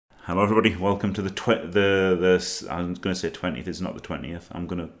Hello everybody, welcome to I'm going to say 20th, it's not the 20th. I'm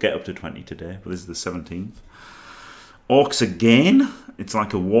going to get up to 20 today, but this is the 17th. Orcs again. It's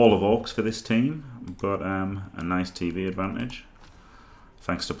like a wall of Orcs for this team, but a nice TV advantage.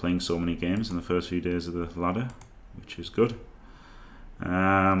 Thanks to playing so many games in the first few days of the ladder, which is good.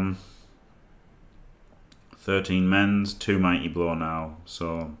 13 men's, 2 mighty blow now,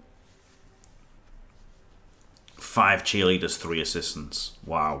 so 5 cheerleaders, 3 assistants.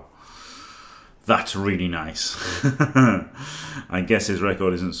 Wow. That's really nice. I guess his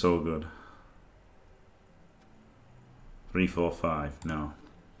record isn't so good. 3, 4, 5, no.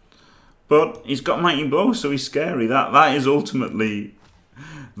 But he's got mighty blow, so he's scary. That is ultimately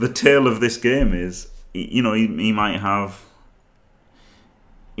the tale of this game. Is, you know, he might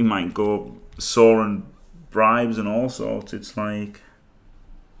go sore and bribes and all sorts. It's like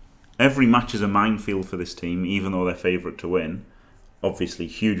every match is a minefield for this team, even though they're favourite to win. Obviously,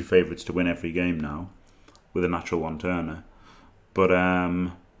 huge favourites to win every game now, with a natural one-turner. But,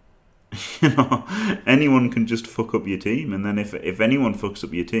 you know, anyone can just fuck up your team. And then if anyone fucks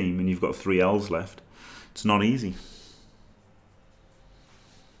up your team and you've got 3 L's left, it's not easy.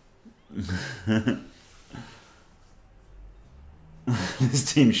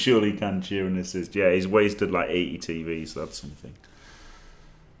 This team surely can cheer and assist. Yeah, he's wasted like 80 TVs, so that's something.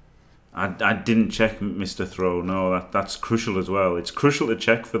 I didn't check Mr. Throw. No, that's crucial as well. It's crucial to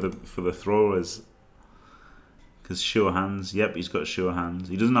check for the throwers, because sure hands. Yep, he's got sure hands.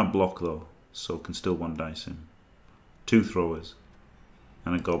 He doesn't have block though, so can still one dice him. 2 throwers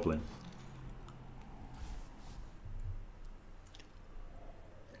and a goblin.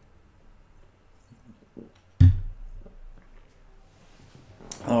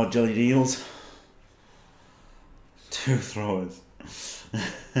 Oh, jelly deals. 2 throwers.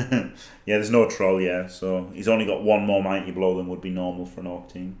 Yeah, there's no troll, yeah, so he's only got 1 more mighty blow than would be normal for an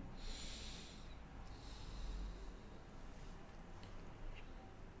Orc team.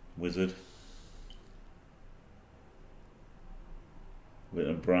 Wizard. With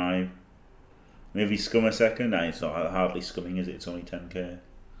a bribe. Maybe scum a second? Nah, it's not hardly scumming, is it? It's only 10k.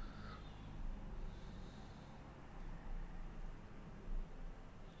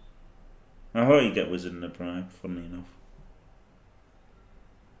 I thought you'd get wizard and a bribe, funnily enough.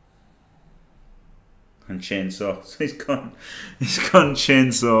 And chainsaw, so he's gone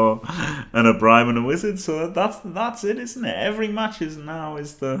chainsaw and a bribe and a wizard. So that's it, isn't it? Every match is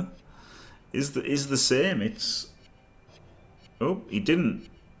the same. It's he didn't.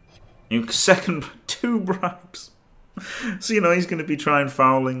 Second 2 bribes. So you know he's going to be trying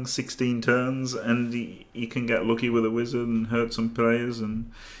fouling 16 turns, and he can get lucky with a wizard and hurt some players,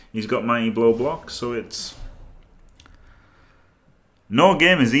 and he's got mighty blow block. So it's no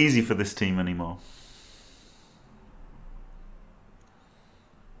game is easy for this team anymore.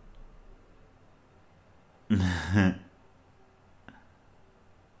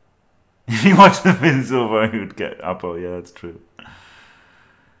 If he watched the Vin Silver, he would get Apple. Yeah, that's true.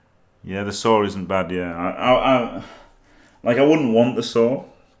 Yeah, the saw isn't bad. Yeah, I wouldn't want the saw.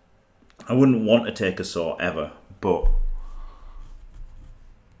 I wouldn't want to take a saw ever, but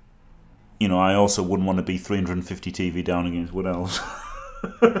you know, I also wouldn't want to be 350 TV down against Wood Elves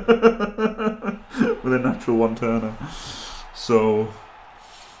with a natural one-turner. So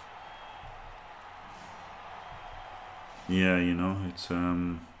yeah, you know, it's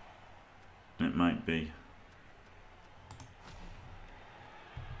it might be.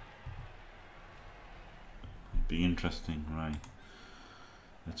 It'd be interesting, right?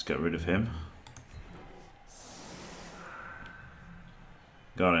 Let's get rid of him.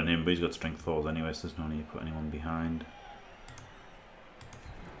 Got in him, but he's got strength 4s anyway, so there's no need to put anyone behind.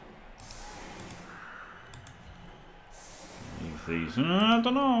 These, I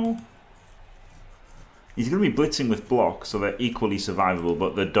don't know. He's going to be blitzing with block, so they're equally survivable,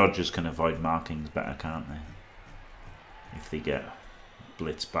 but the dodgers can avoid markings better, can't they? If they get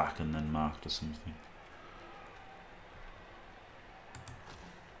blitz back and then marked or something.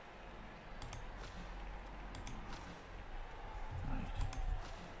 Right.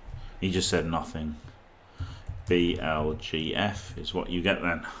 He just said nothing. BLGF is what you get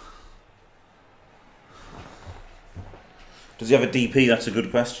then. Does he have a DP? That's a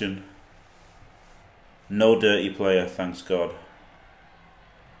good question. No dirty player, thanks God.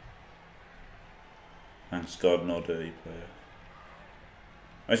 Thanks God, no dirty player.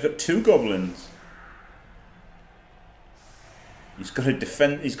 Oh, he's got 2 goblins. He's got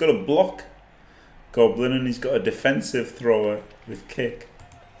a he's got a block goblin, and he's got a defensive thrower with kick.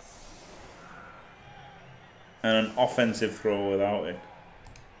 And an offensive thrower without it.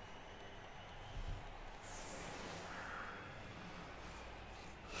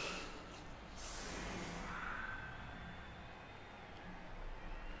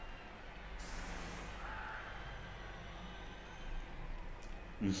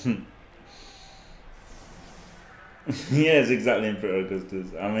 Yes, exactly, Emperor Augustus.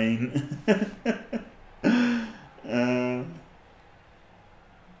 I mean, uh,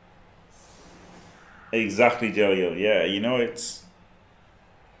 exactly, Jojo. Yeah, you know, it's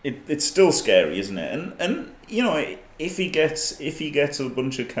still scary, isn't it? And you know, if he gets a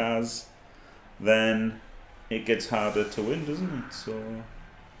bunch of cars, then it gets harder to win, doesn't it?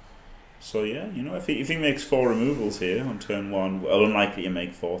 So yeah, you know, if he makes 4 removals here on turn 1, well, unlikely to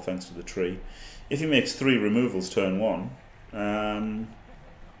make 4 thanks to the tree. If he makes 3 removals turn 1,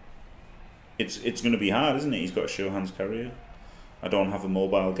 it's going to be hard, isn't it? He's got a show hands carrier. I don't have a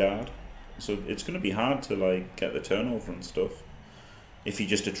mobile guard, so it's going to be hard to like get the turnover and stuff. If he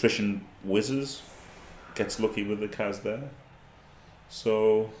just attrition whizzes, gets lucky with the Kaz there.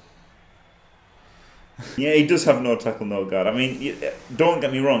 So yeah, he does have no tackle, no guard. I mean, don't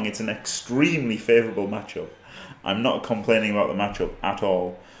get me wrong, it's an extremely favourable matchup. I'm not complaining about the matchup at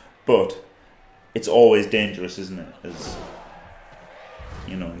all, but it's always dangerous, isn't it? As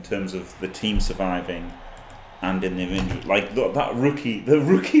you know, in terms of the team surviving and in the individual, like the rookie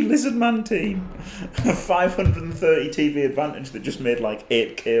Lizardman team, 530 TV advantage that just made like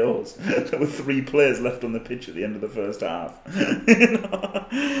 8 KOs. There were 3 players left on the pitch at the end of the first half.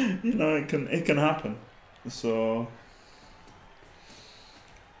 you know, it can happen. So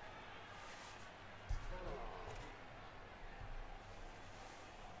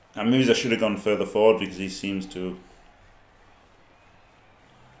and maybe I should have gone further forward because he seems to.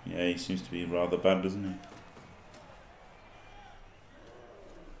 Yeah, he seems to be rather bad, doesn't he?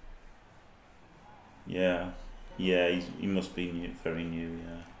 Yeah, he must be very new.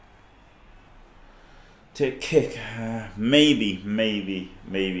 Yeah. Take kick, maybe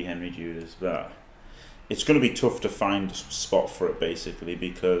Henry Judas, but it's going to be tough to find a spot for it basically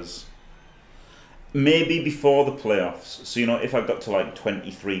because maybe before the playoffs. So you know, if I got to like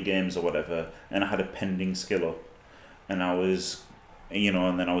 23 games or whatever, and I had a pending skill up, and I was, you know,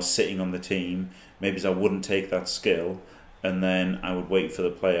 and then I was sitting on the team, maybe I wouldn't take that skill. And then I would wait for the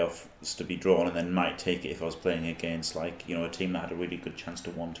playoffs to be drawn, and then might take it if I was playing against, like, you know, a team that had a really good chance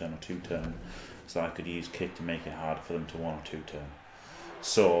to 1 turn or 2 turn, so I could use kick to make it harder for them to 1 or 2 turn.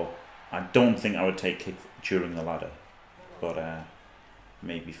 So I don't think I would take kick during the ladder, but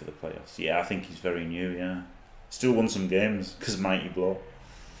maybe for the playoffs. Yeah, I think he's very new. Yeah, still won some games because Mighty Blow.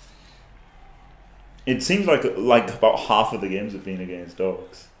 It seems like about half of the games have been against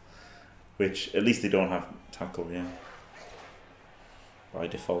Orcs, which at least they don't have tackle. Yeah. By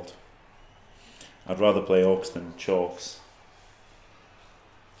default. I'd rather play Orcs than Chalks.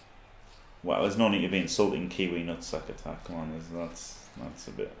 Well, there's no need to be insulting Kiwi nutsack attack. Come on, that's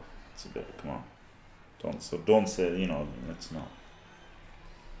a bit. It's a bit. Come on, don't say. You know, let's not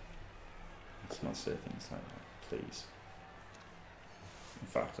say things like that, please. In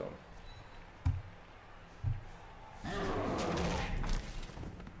fact,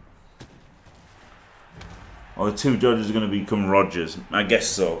 Oh, the 2 judges are going to become Rogers. I guess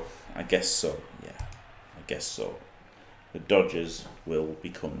so. Yeah, I guess so. The Dodgers will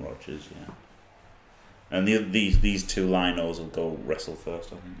become Rogers. Yeah, and these 2 linos will go wrestle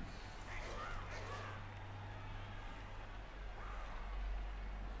first. I think.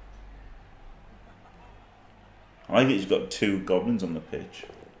 I like that he's got 2 goblins on the pitch.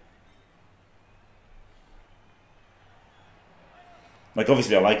 Like,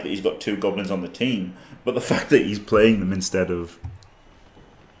 obviously I like that he's got 2 goblins on the team, but the fact that he's playing them instead of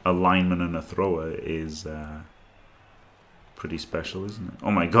a lineman and a thrower is pretty special, isn't it?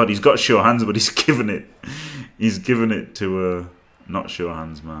 Oh my god, he's got sure hands, but he's given it to a not sure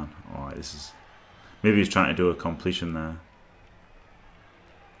hands man. Alright, this is... Maybe he's trying to do a completion there.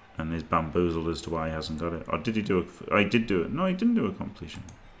 And he's bamboozled as to why he hasn't got it. Or did he do it? Oh, he did do it. No, he didn't do a completion.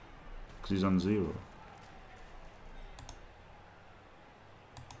 Because he's on 0.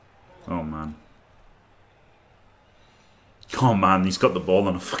 Oh man. Oh man, he's got the ball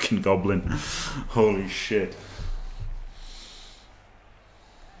on a fucking goblin. Holy shit.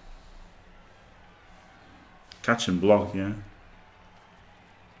 Catch and block, yeah.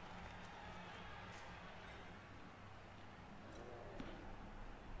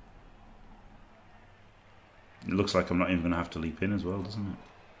 It looks like I'm not even going to have to leap in as well, doesn't it?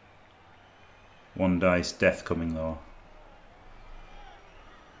 1 dice, death coming though.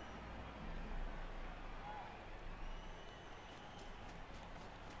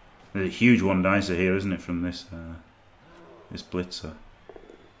 There's a huge 1 dicer here, isn't it, from this this blitzer?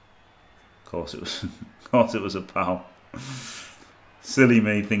 Of course it was. Of course it was a POW. Silly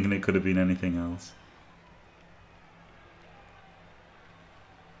me, thinking it could have been anything else.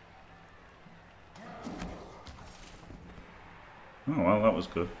 Oh well, that was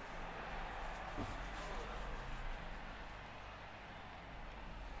good.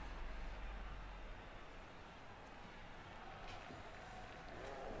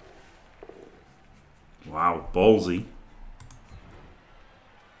 Wow, ballsy.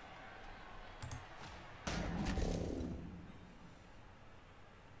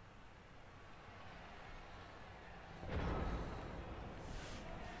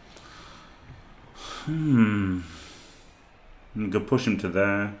 I'm gonna push him to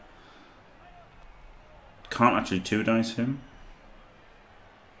there. Can't actually 2-dice him.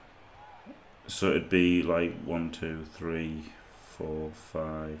 So it'd be like 1, 2, 3, 4,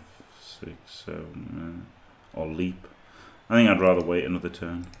 5, 6, 7, or leap. I think I'd rather wait another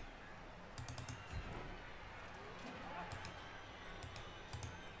turn.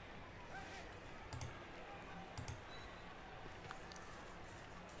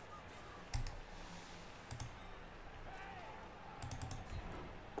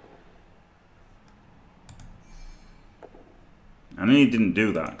 And then he didn't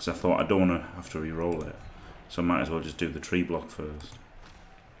do that because I thought I don't want to have to re-roll it. So I might as well just do the tree block first.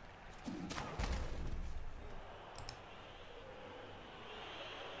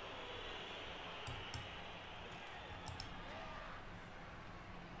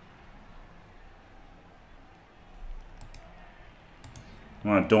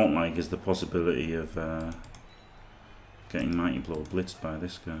 What I don't like is the possibility of getting Mighty Blow blitzed by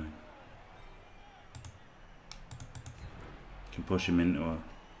this guy. Can push him into an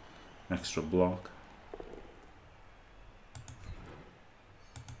extra block.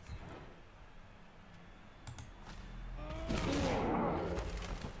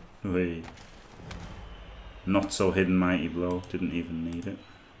 Wait. Not so hidden Mighty Blow, didn't even need it.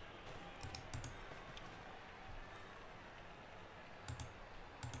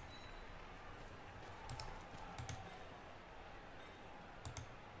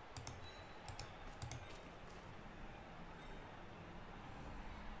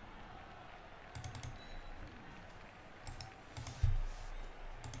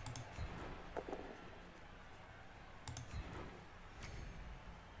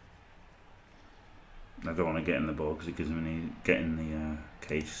 I don't want to get in the ball because it gives him getting the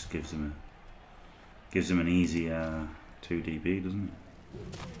cage gives him an easy 2 DB, doesn't it?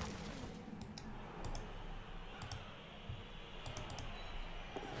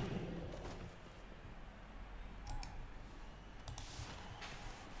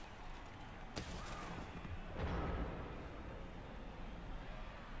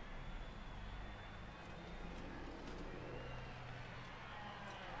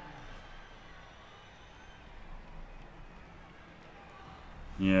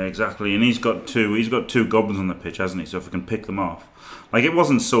 Yeah, exactly. And he's got two goblins on the pitch, hasn't he? So if I can pick them off. Like, it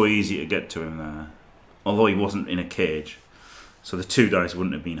wasn't so easy to get to him there. Although he wasn't in a cage. So the 2 dice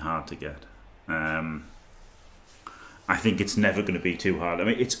wouldn't have been hard to get. I think it's never going to be too hard. I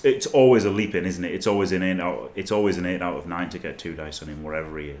mean, it's always a leap in, isn't it? It's always an 8 out of 9 to get 2 dice on him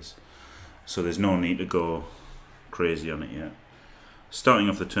wherever he is. So there's no need to go crazy on it yet. Starting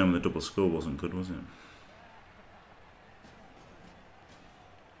off the turn with a double skull wasn't good, was it?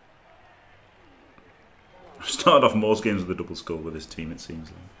 I've started off most games with a double skull with this team, it seems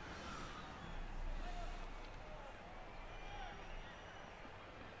like.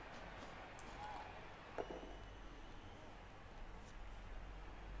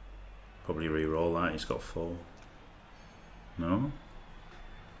 Probably re-roll that, he's got 4. No?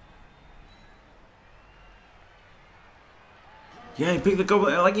 Yeah, he picked the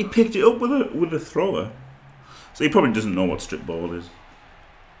goblin, like he picked it up with a thrower. So he probably doesn't know what strip ball is.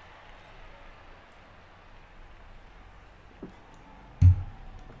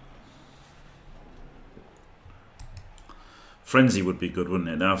 Frenzy would be good, wouldn't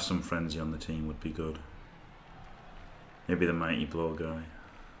it? To have some frenzy on the team would be good. Maybe the Mighty Blow guy.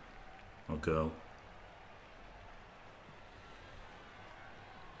 Or girl.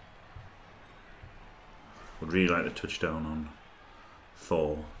 Would really like to touch down on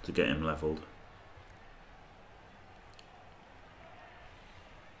Thor to get him levelled.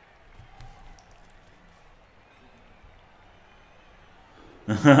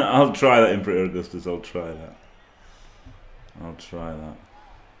 I'll try that, Imperator Augustus, I'll try that. I'll try that.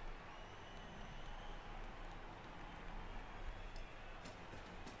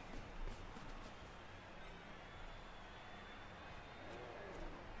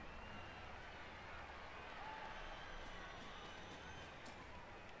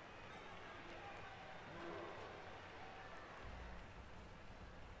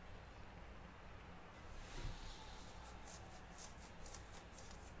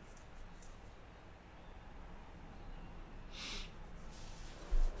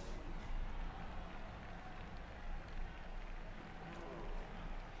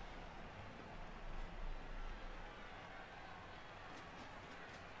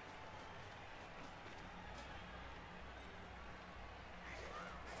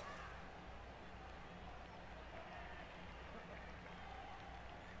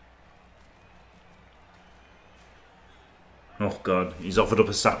 Oh god, he's offered up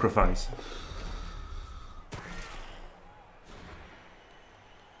a sacrifice.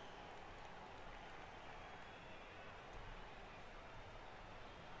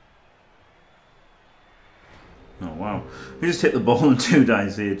 Oh wow. We just hit the ball and 2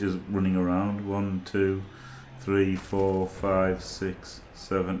 dice here just running around. 1, 2, 3, 4, 5, 6,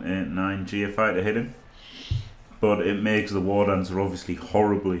 7, 8, 9 GFI to hit him. But it makes the War Dancer obviously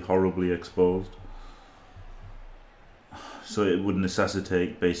horribly exposed. So it would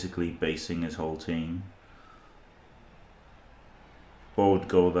necessitate basically basing his whole team. Ball would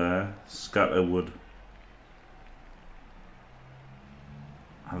go there. Scatter would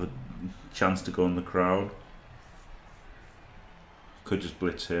have a chance to go in the crowd. Could just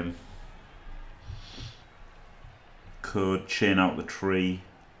blitz him. Could chain out the tree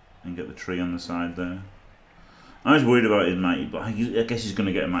and get the tree on the side there. I was worried about his mighty blow. I guess he's going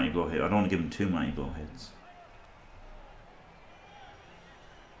to get a mighty blow hit. I don't want to give him 2 mighty blow hits.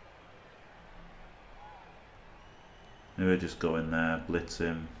 Maybe just go in there, blitz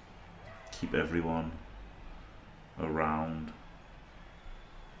him, keep everyone around.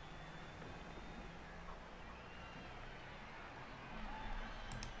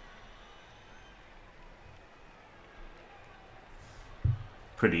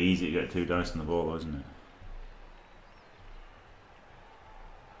 Pretty easy to get 2 dice on the ball, isn't it?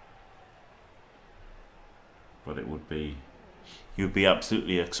 But it would be, you'd be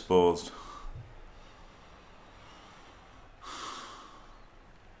absolutely exposed.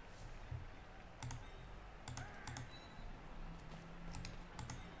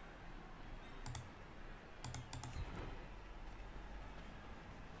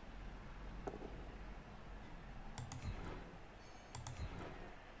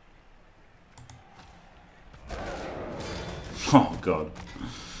 Oh god.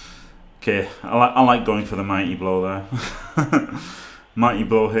 Okay, I like going for the mighty blow there. Mighty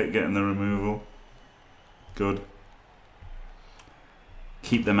blow hit, getting the removal. Good.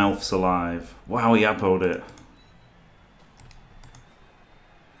 Keep them elves alive. Wow, he appoed it.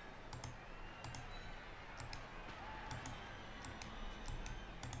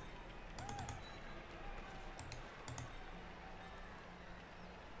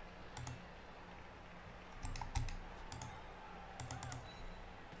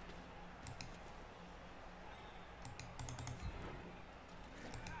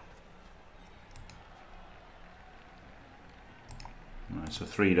 Right, so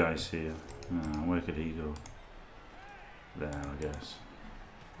 3 dice here. Where could he go? There, I guess.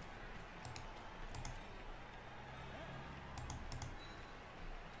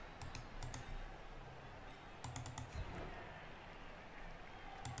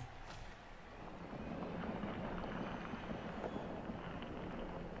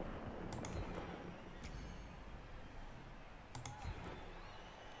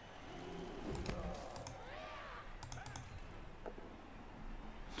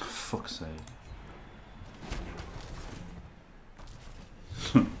 Fuck's sake.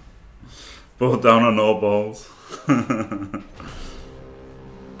 Both down on no balls. Do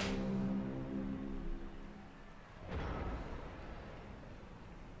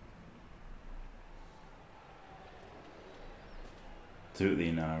it the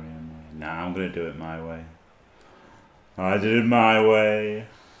Inarian way. Nah, I'm gonna do it my way. I did it my way.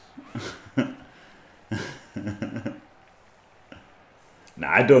 Nah,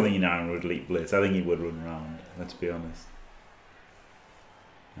 I don't think Inarian would leap blitz. I think he would run around, let's be honest.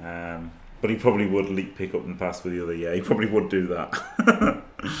 But he probably would leap pick up and pass with the other. Yeah, he probably would do that.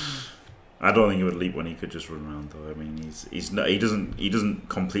 I don't think he would leap when he could just run around though. I mean, he's not, he doesn't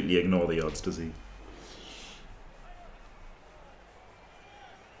completely ignore the odds, does he?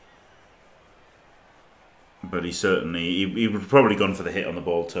 But he certainly he would probably gone for the hit on the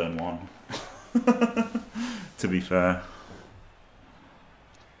ball turn 1. To be fair.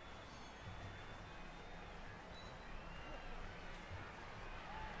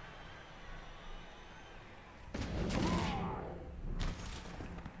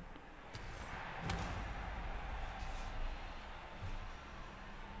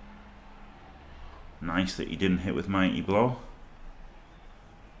 Nice that he didn't hit with mighty blow.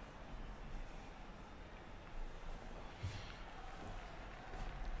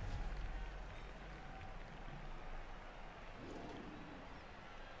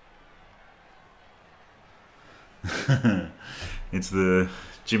 It's the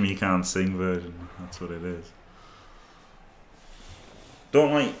Jimmy Can't Sing version. That's what it is.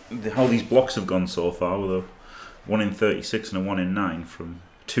 Don't like how these blocks have gone so far with a 1 in 36 and a 1 in 9 from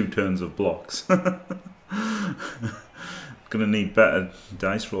 2 turns of blocks. Gonna need better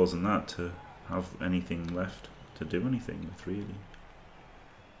dice rolls than that to have anything left, to to do anything with, really.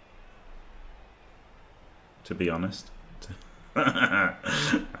 To be honest. I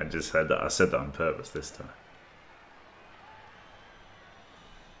just said that. I said that on purpose this time.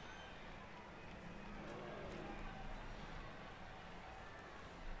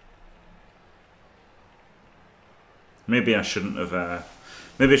 Maybe I shouldn't have.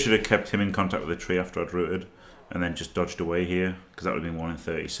 Maybe I should have kept him in contact with the tree after I'd rooted, and then just dodged away here, because that would have been 1 in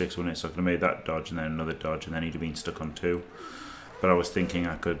 36, wouldn't it? So I could have made that dodge and then another dodge, and then he'd have been stuck on 2. But I was thinking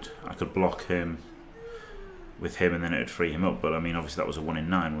I could block him with him, and then it'd free him up. But I mean, obviously that was a 1 in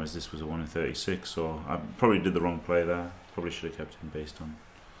 9, whereas this was a 1 in 36. So I probably did the wrong play there. Probably should have kept him based on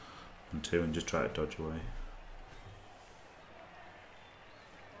 2 and just try to dodge away.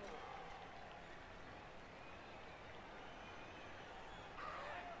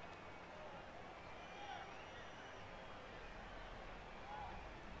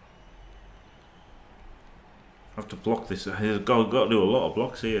 I have to block this. I've got to do a lot of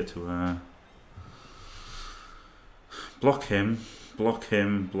blocks here to block him, block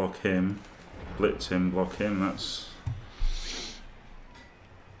him, block him, blitz him, block him. That's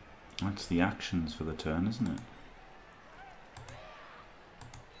the actions for the turn, isn't it?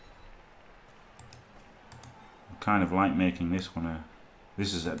 I kind of like making this one a.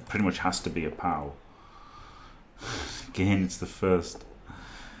 This is pretty much has to be a POW. Again, it's the first.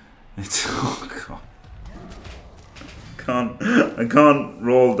 It's oh god. I can't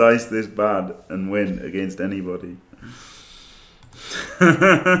roll dice this bad and win against anybody.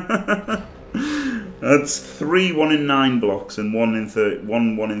 That's 3 1 in 9 blocks and 1 in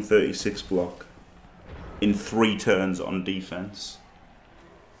 36 block in 3 turns on defense.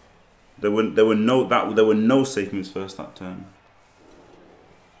 There were no safe moves first that turn.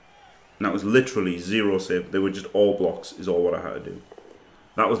 And that was literally 0 safe. They were just all blocks is all what I had to do.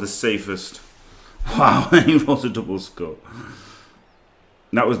 That was the safest. Wow, he rolls a double score.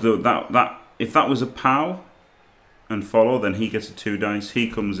 That was if that was a POW and follow, then he gets a 2 dice. He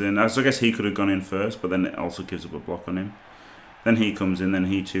comes in. So I guess he could have gone in first, but then it also gives up a block on him. Then he comes in, then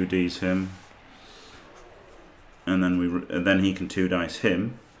he 2Ds him, and then he can 2 dice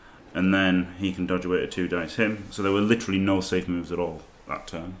him, and then he can dodge away to 2 dice him. So there were literally no safe moves at all that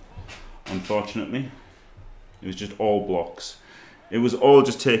turn. Unfortunately, it was just all blocks. It was all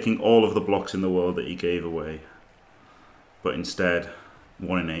just taking all of the blocks in the world that he gave away. But instead,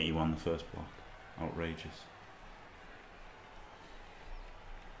 1 in 81 the first block. Outrageous.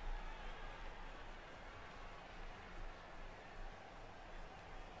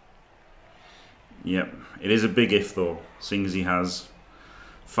 Yep, it is a big if though, seeing as he has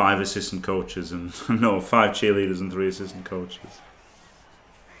 5 assistant coaches and no, 5 cheerleaders and 3 assistant coaches.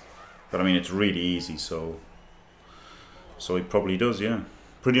 But I mean, it's really easy, so he probably does, yeah.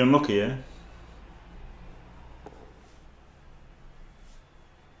 Pretty unlucky, yeah?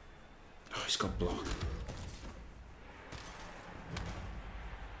 Oh, he's got blocked.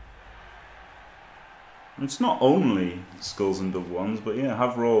 It's not only skulls and double ones, but yeah,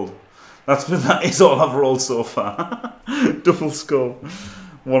 have rolled. That is all I've rolled so far. Double skull.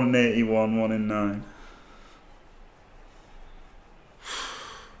 1 in 81, 1 in 9.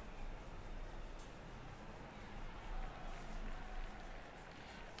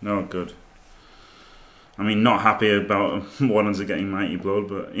 No, good. I mean, not happy about Warrens are getting Mighty Blood,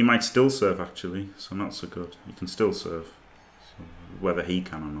 but he might still serve actually, so not so good. He can still serve. So whether he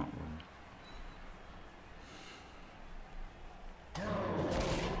can or not.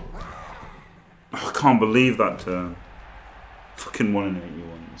 Oh, I can't believe that turn. Fucking 1 in 81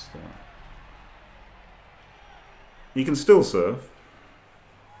 at the start. He can still serve.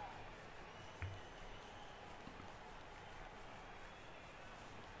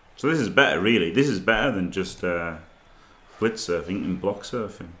 So this is better, really. This is better than just blitz surfing and block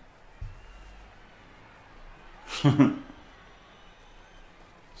surfing.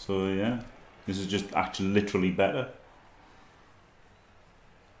 So yeah, this is just actually literally better.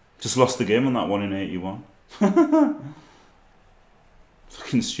 Just lost the game on that 1 in 81.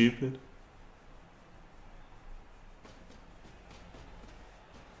 Fucking stupid.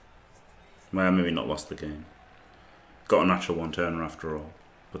 Well, maybe not lost the game. Got a natural 1 turner after all.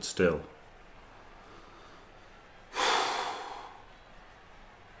 But still.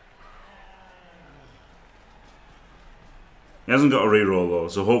 He hasn't got a reroll though,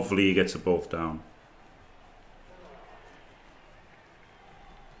 so hopefully he gets it both down.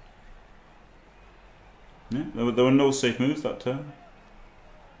 Yeah, there were no safe moves that turn.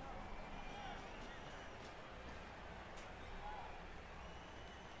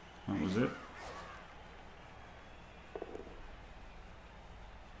 That was it.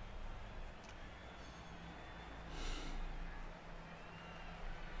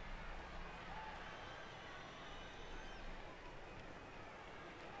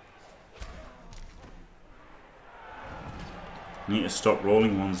 Need to stop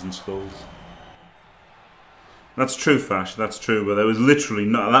rolling ones and skulls. That's true, Fash. That's true. But there was literally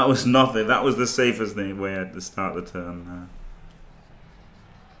no. That was nothing. That was the safest way at the start of the turn.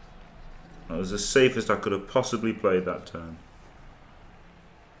 That was the safest I could have possibly played that turn.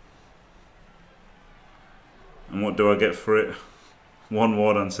 And what do I get for it? One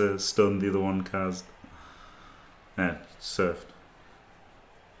War Dancer stunned, the other one cast. Yeah, surfed.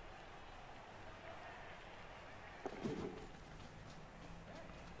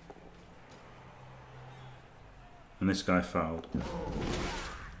 And this guy fouled.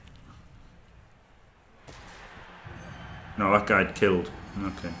 No, that guy'd killed.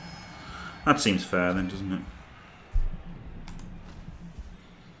 Okay. That seems fair then, doesn't it?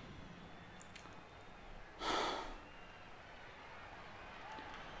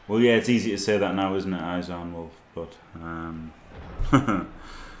 Well, yeah, it's easy to say that now, isn't it, Izon Wolf? But,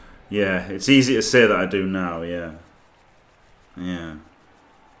 yeah, it's easy to say that I do now, yeah. Yeah.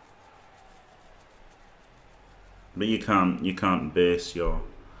 But you can't base your,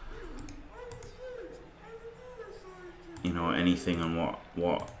 you know, anything on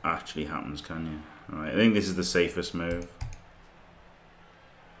what actually happens, can you? Alright, I think this is the safest move.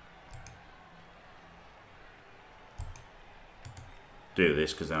 Do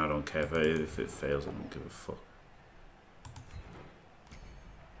this because I don't care if it fails. I don't give a fuck.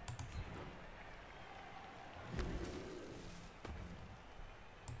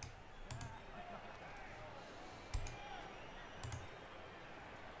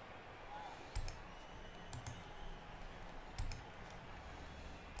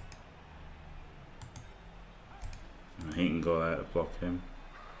 He can go there to block him.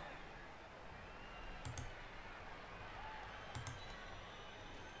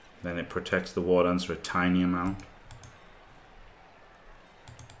 Then it protects the War Dancer a tiny amount.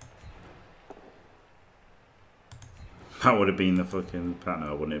 That would have been the fucking pattern.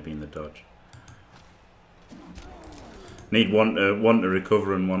 No, wouldn't have been the dodge. Need one to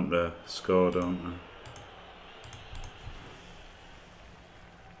recover and one to score, don't I?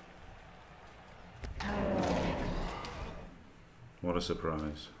 What a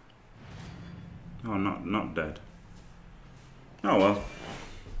surprise. Oh, not dead. Oh well.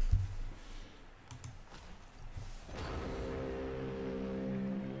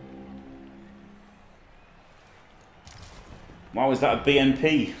 Why was that a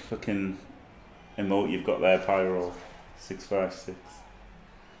BNP fucking emote you've got there, Pyro 656?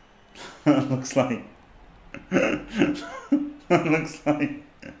 That looks like that looks like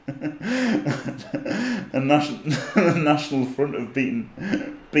a national front of beating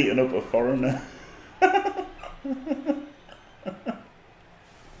up a foreigner.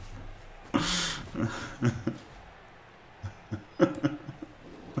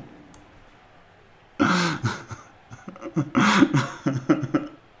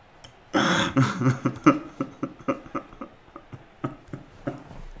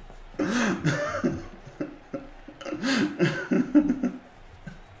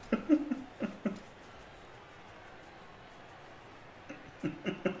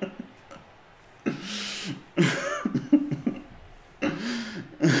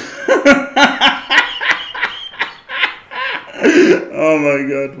 Oh my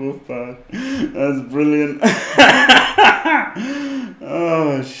god, Wolfpack. That's brilliant.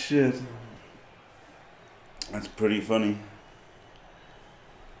 Oh shit. That's pretty funny.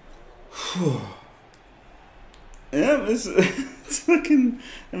 Yeah, it's fucking.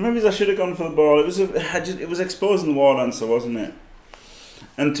 Maybe I should have gone for the ball. It was exposing the War Dancer, wasn't it?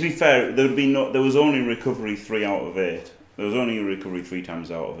 And to be fair, there was only recovery 3 out of 8. There was only a recovery 3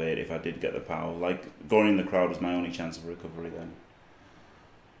 times out of 8 if I did get the power. Like going in the crowd was my only chance of recovery then.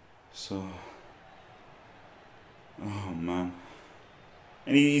 So, oh man,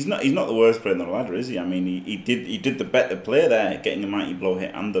 and he's not the worst player in the ladder, is he? I mean, he did the better play there, getting a mighty blow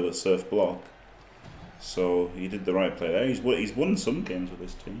hit and the surf block. So he did the right play there. He's won some games with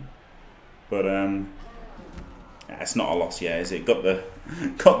this team, but it's not a loss yet, is it? Got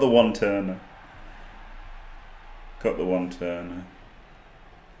the one turner. Got the one turner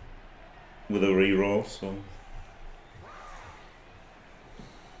with a reroll. So.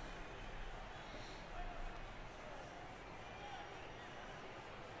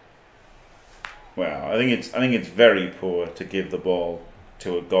 Well, I think it's very poor to give the ball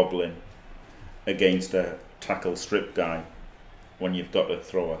to a goblin against a tackle strip guy when you've got a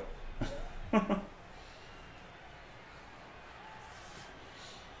thrower.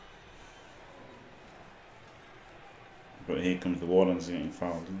 But here comes the Wardens getting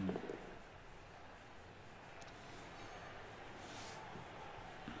fouled, isn't it?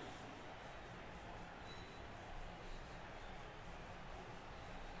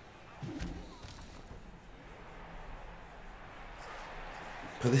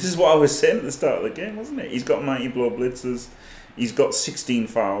 But this is what I was saying at the start of the game, wasn't it? He's got Mighty Blow blitzers. He's got 16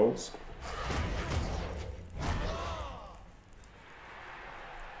 fouls.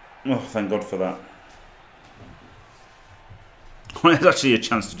 Oh, thank God for that. Well, there's actually a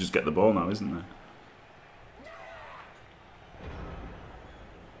chance to just get the ball now, isn't there?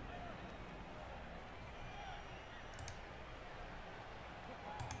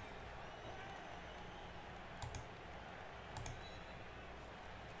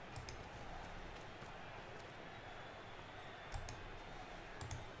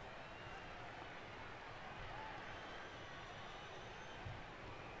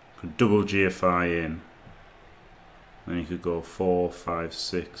 Could double GFI in. Then you could go 4, 5,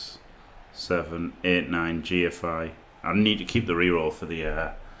 6, 7, 8, 9 GFI. I need to keep the reroll for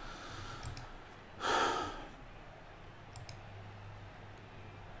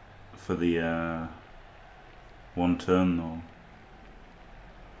the one turn though.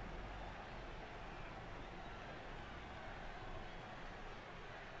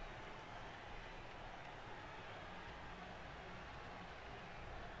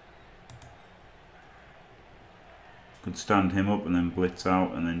 Could stand him up and then blitz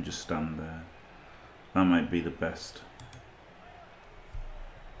out and then just stand there. That might be the best.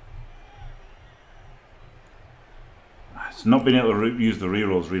 It's not being able to use the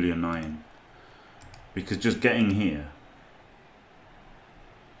reroll is really annoying. Because just getting here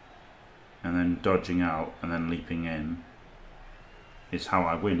and then dodging out and then leaping in is how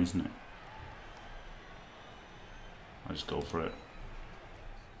I win, isn't it? I just go for it.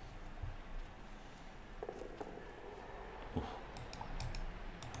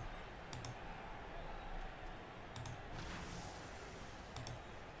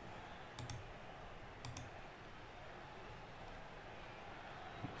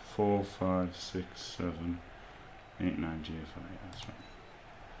 4, 5, 6, 7, 8, 9 GFI, that's right.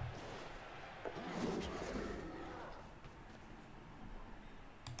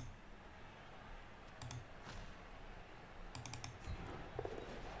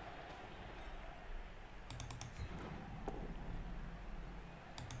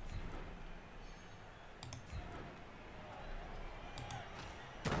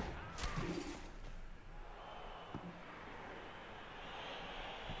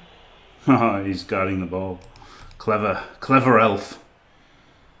 He's guarding the ball. Clever, clever elf.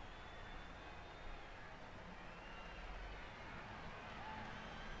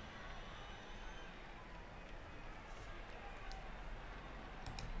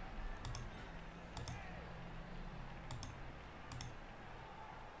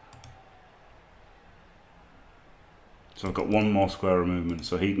 So I've got one more square of movement,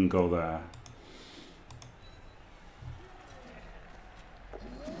 so he can go there.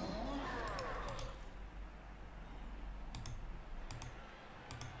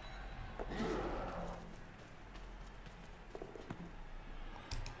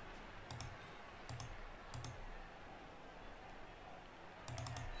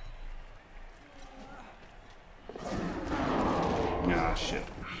 Ah, shit.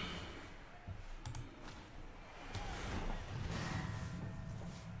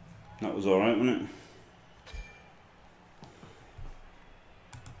 That was alright, wasn't it?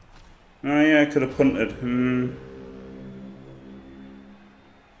 Oh yeah, I could have punted. I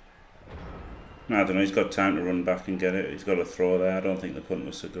don't know, he's got time to run back and get it. He's got a throw there. I don't think the punt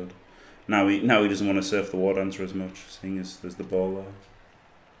was so good. Now he doesn't want to surf the war dancer as much, seeing as there's the ball there.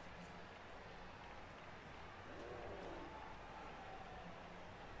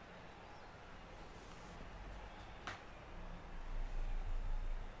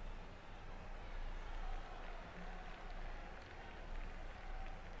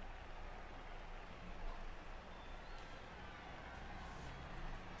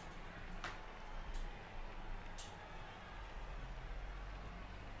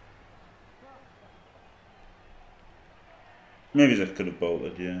 Maybe I could have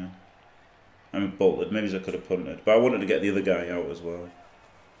bolted, yeah. I mean bolted, maybe I could have punted. But I wanted to get the other guy out as well.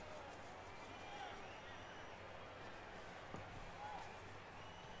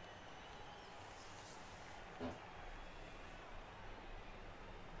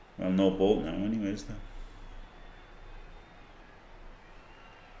 Well, no bolt now anyways then.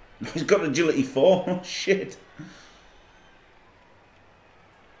 He's got agility 4, oh shit.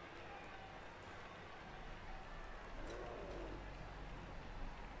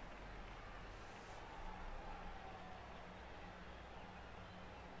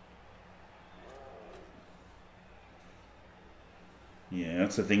 Yeah,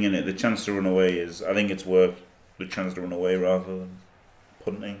 that's the thing, innit? The chance to run away is, I think it's worth the chance to run away rather than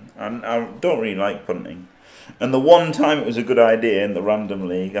punting. And I don't really like punting. And the one time it was a good idea in the random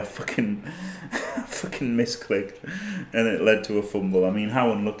league, I fucking misclicked, and it led to a fumble. I mean,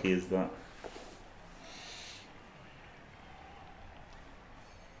 how unlucky is that?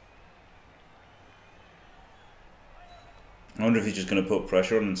 I wonder if he's just going to put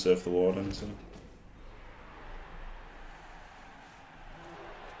pressure on and surf the warden. So.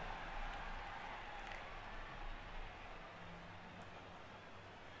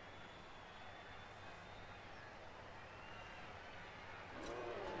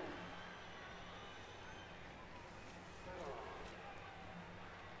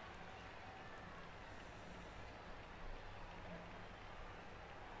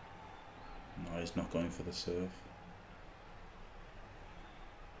 No, he's not going for the surf.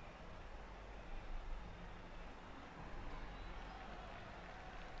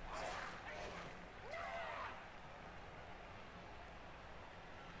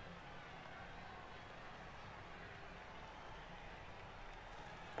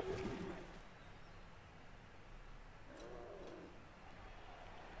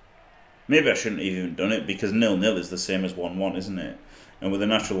 Maybe I shouldn't have even done it, because 0-0 is the same as 1-1, isn't it? And with a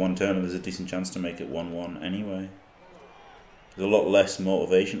natural one-turner, there's a decent chance to make it 1-1 anyway. There's a lot less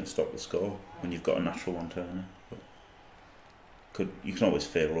motivation to stop the score when you've got a natural one-turner. You can always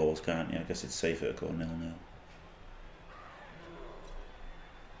fade rolls, can't you? I guess it's safer to go 0-0.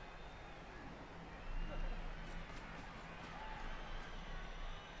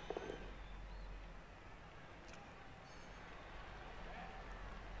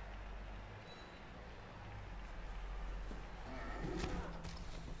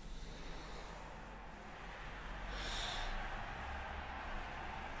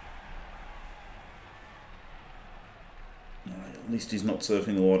 At least he's not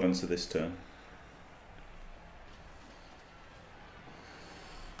surfing the wardens to this turn.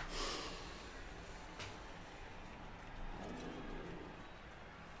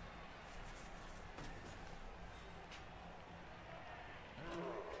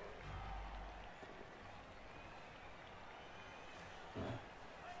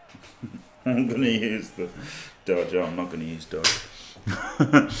 I'm going to use the dodge. Oh, I'm not going to use dodge.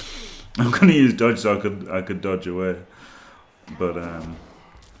 I'm going to use dodge so I could dodge away. But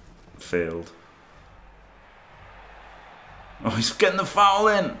failed. Oh, he's getting the foul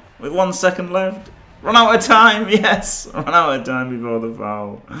in with 1 second left. Run out of time, yes! Run out of time before the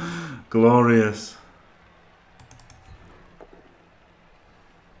foul. Glorious.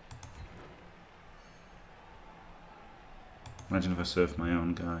 Imagine if I surfed my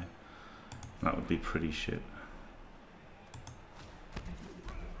own guy. That would be pretty shit.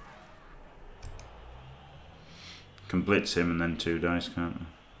 Can blitz him and then 2 dice, can't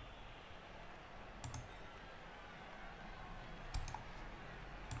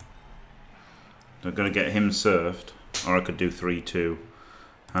I? I'm going to get him surfed, or I could do 3-2,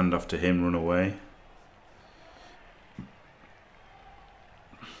 hand off to him, run away.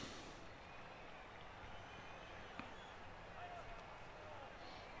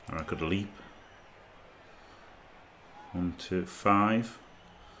 Or I could leap. 1, 2, 5,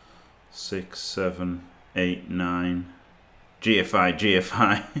 6, 7, 8, 9.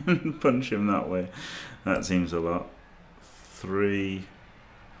 GFI. Punch him that way. That seems a lot. 3,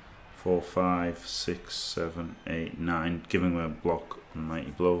 4, 5, 6, 7, 8, 9. Giving him a block and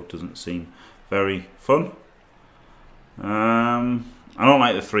mighty blow doesn't seem very fun. I don't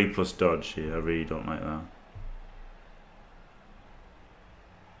like the 3+ dodge here. I really don't like that.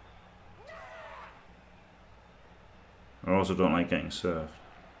 I also don't like getting surfed.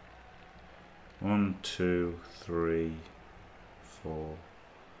 1, 2, 3, 4,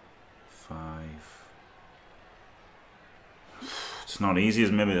 5. It's not easy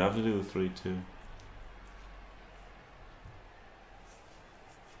as maybe I have to do the 3-2.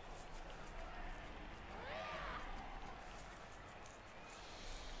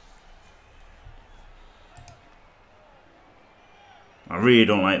 I really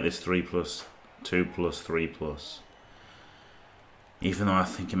don't like this 3+, 2+, 3+. Even though I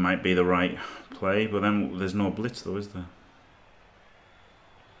think it might be the right play, but then there's no blitz though, is there?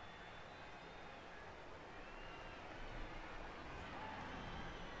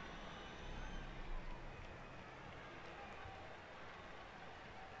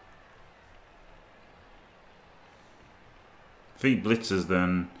 If he blitzes,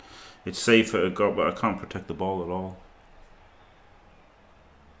 then it's safer to go, but I can't protect the ball at all.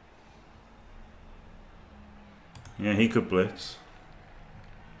 Yeah, he could blitz.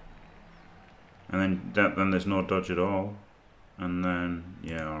 And then there's no dodge at all. And then,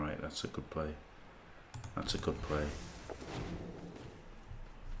 yeah, alright, that's a good play. That's a good play.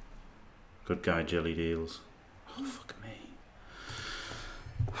 Good guy, jelly deals. Oh, fuck me.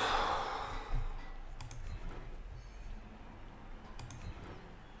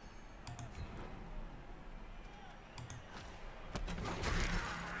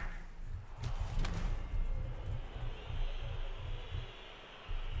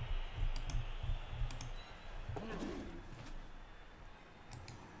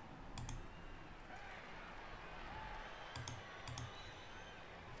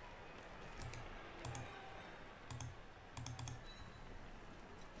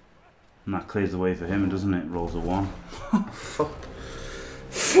 And that clears the way for him, doesn't it? Rolls a 1. Fuck.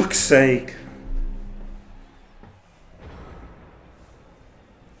 Fuck's sake.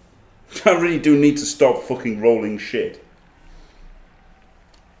 I really do need to stop fucking rolling shit.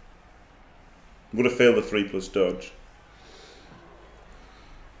 Would have failed the 3+ dodge.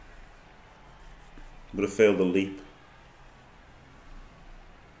 Would have failed the leap.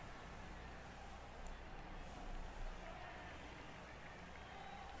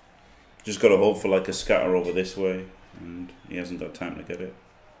 Just got to hope for like a scatter over this way, and he hasn't got time to get it.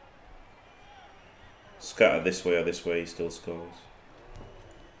 Scatter this way or this way, he still scores.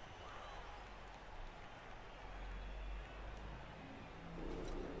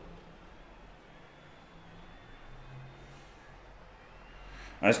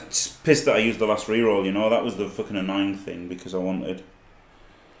 I was pissed that I used the last reroll, you know, that was the fucking annoying thing, because I wanted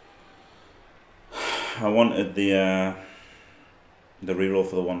the reroll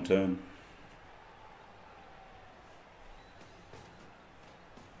for the 1 turn.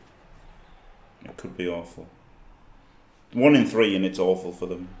 It could be awful. 1 in 3 and it's awful for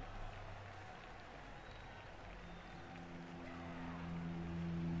them.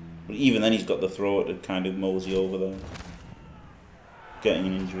 But even then he's got the throw to kind of mosey over there. Getting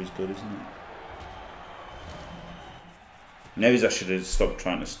an injury is good, isn't it? Maybe I should have stopped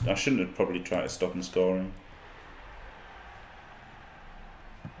trying to... I shouldn't have probably tried to stop him scoring.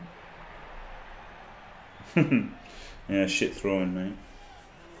 Yeah, shit throwing, mate.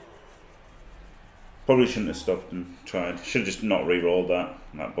 Probably shouldn't have stopped and tried. Should have just not re-rolled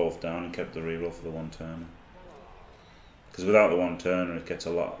that both down and kept the re-roll for the 1 turn. Because without the 1 turner, it gets a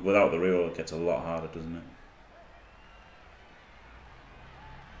lot... Without the re-roll, it gets a lot harder, doesn't it?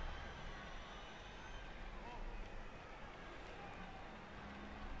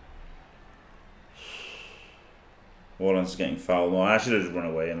 Warland's getting fouled more. I should have just run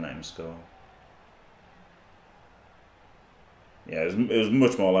away and let him score. Yeah, it was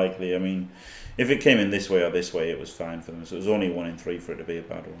much more likely. I mean, if it came in this way or this way, it was fine for them. So it was only 1 in 3 for it to be a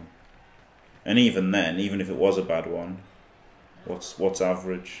bad one. And even then, even if it was a bad one, what's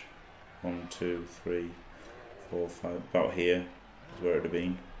average? 1, 2, 3, 4, 5. About here is where it would have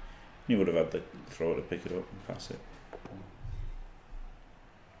been. You would have had the throw to pick it up and pass it.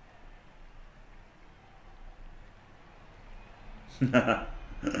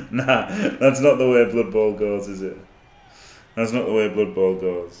 Nah, that's not the way Blood Bowl goes, is it? That's not the way Blood Bowl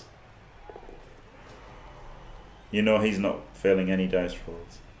goes. You know he's not failing any dice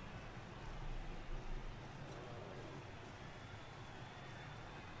rolls.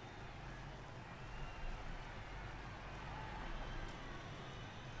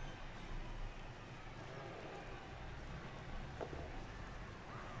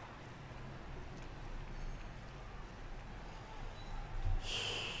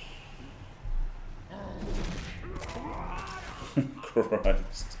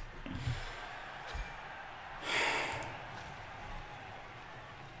 Christ.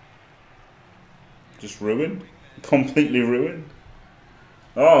 Just ruined? Completely ruined?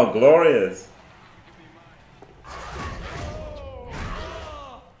 Oh, glorious.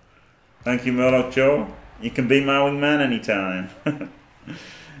 Thank you, Murloc Joe. You can be my wingman anytime.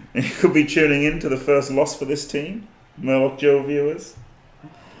 You could be tuning in to the first loss for this team, Murloc Joe viewers.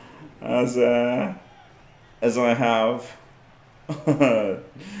 As I have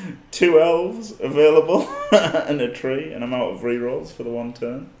 2 elves available and a tree, and I'm out of rerolls for the 1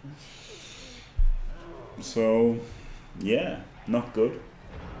 turn. So, yeah, not good.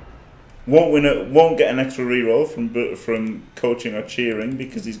 Won't get an extra reroll from coaching or cheering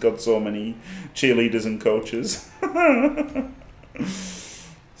because he's got so many cheerleaders and coaches.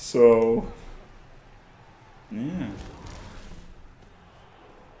 So, yeah.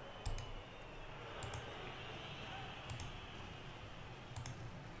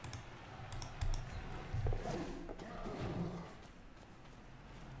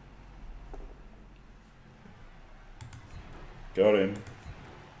 Got him.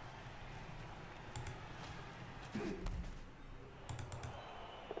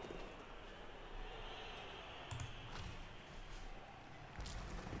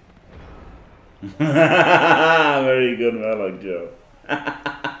 Very good, Murloc Joe.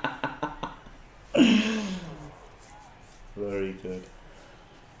 Very good.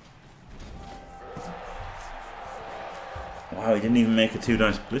 Wow, he didn't even make a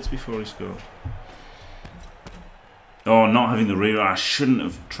 2-dice blitz before he scored. Oh, not having the reroll. I shouldn't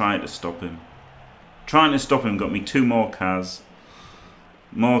have tried to stop him. Trying to stop him got me 2 more Kaz,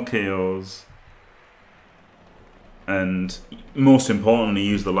 more KOs, and most importantly,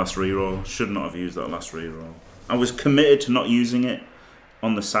 used the last reroll. Should not have used that last reroll. I was committed to not using it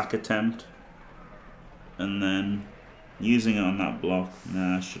on the sack attempt, and then using it on that block.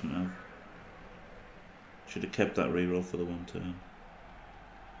 Nah, I shouldn't have. Should have kept that reroll for the 1 turn.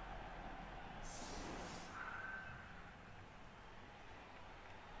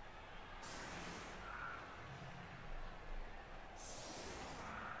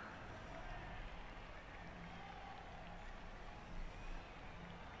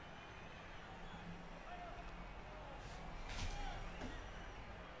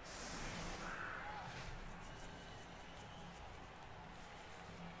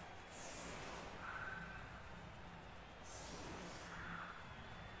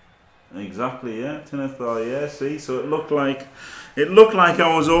 Exactly, yeah. Tinethar, yeah. See, so it looked like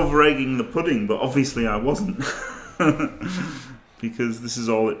I was over egging the pudding, but obviously I wasn't, because this is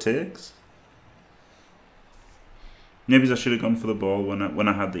all it takes. Maybe I should have gone for the ball when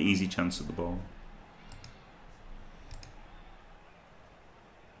I had the easy chance at the ball.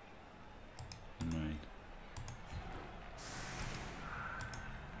 Right.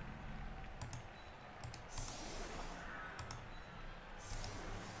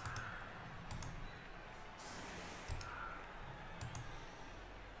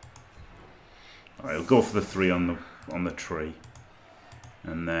 I'll go for the 3 on the tree,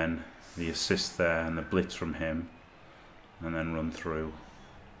 and then the assist there and the blitz from him, and then run through.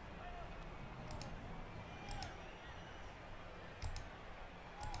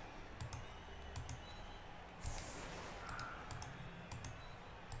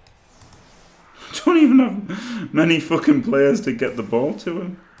 Don't even have many fucking players to get the ball to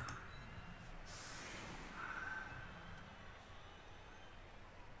him.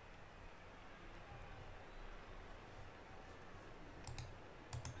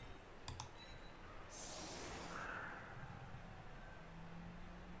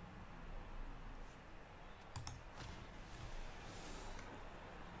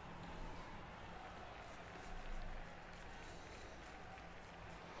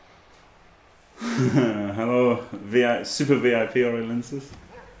 Hello, Super VIP Oriolensis.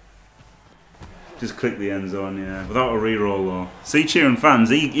 Just click the end zone, yeah. Without a reroll though. See, cheering fans,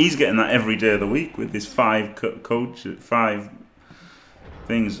 he's getting that every day of the week with his 5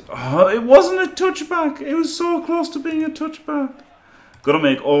 things. Oh, it wasn't a touchback. It was so close to being a touchback. Got to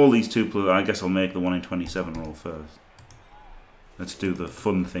make all these 2+. I guess I'll make the 1 in 27 roll first. Let's do the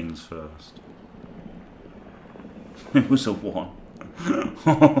fun things first. It was a 1.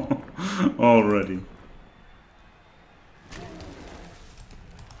 Already.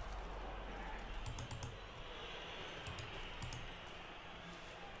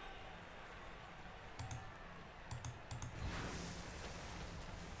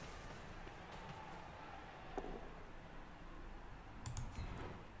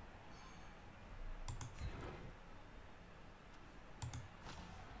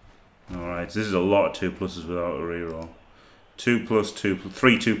 Alright, this is a lot of 2+ without a reroll. 2+,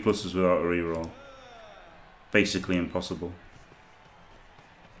 3 2+ without a reroll. Basically impossible.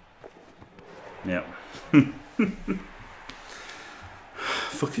 Yeah.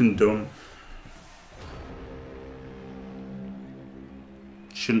 Fucking dumb.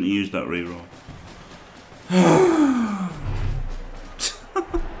 Shouldn't have used that reroll.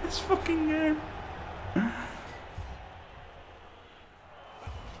 This fucking game.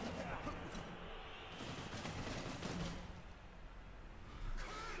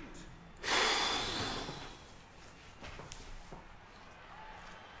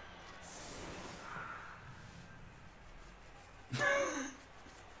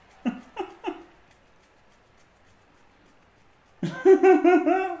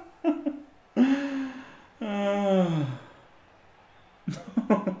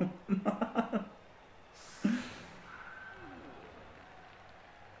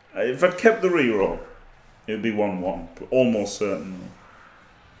 If I'd kept the reroll, it would be 1-1, but almost certainly.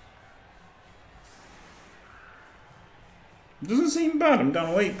 It doesn't seem bad. I'm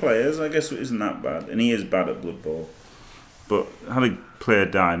down to 8 players. I guess it isn't that bad. And he is bad at Blood Bowl. But had a player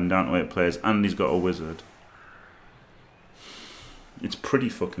died and down to 8 players, and he's got a wizard, it's pretty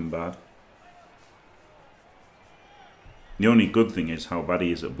fucking bad. The only good thing is how bad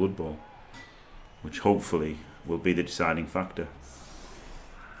he is at Blood Bowl. which hopefully will be the deciding factor.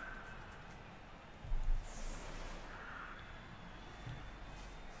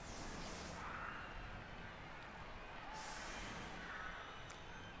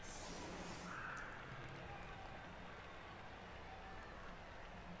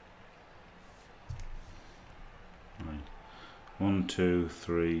 Right. 1, 2,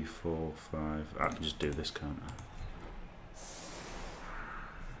 3, 4, 5. I can just do this, can't I?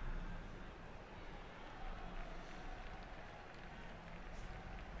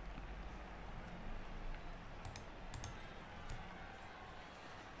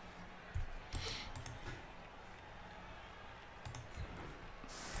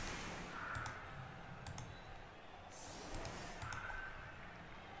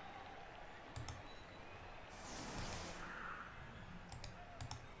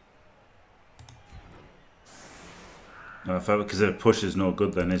 Because a push is no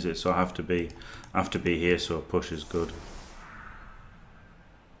good then, is it? So I have to be here, so a push is good.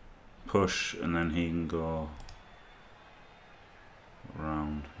 Push, and then he can go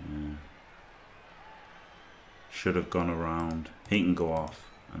around. Yeah. Should have gone around. He can go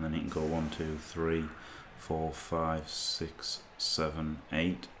off, and then he can go 1, 2, 3, 4, 5, 6, 7,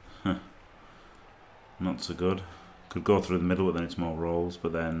 8. Not so good. Could go through the middle, but then it's more rolls.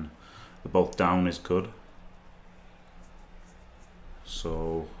 But then the both down is good.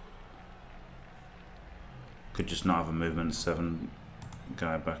 So could just not have a movement 7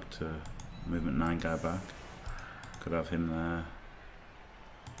 guy back to movement 9 guy back. Could have him there.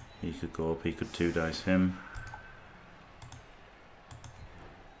 He could go up, he could 2 dice him.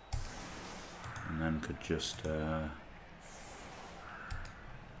 And then could just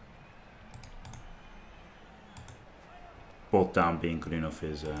both down being good enough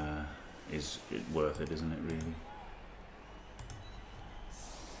is worth it, isn't it, really?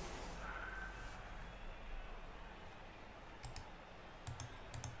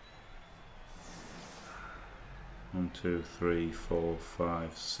 One, 2, 3, 4,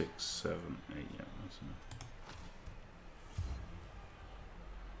 5, 6, 7, 8. Yeah, that's enough.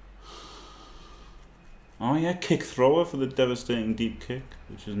 Oh yeah, kick thrower for the devastating deep kick,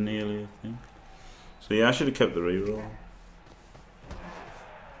 which is nearly a thing. So yeah, I should have kept the reroll.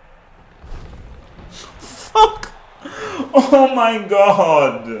 Fuck! Oh my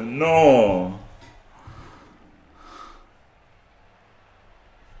god, no!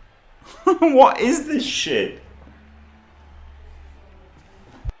 What is this shit?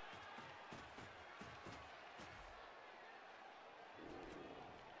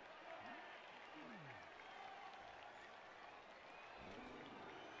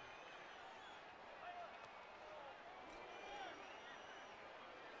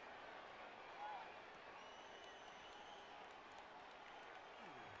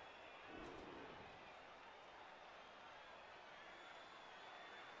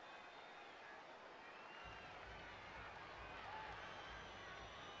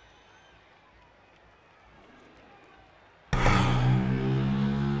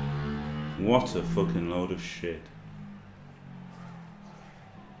 What a fucking load of shit.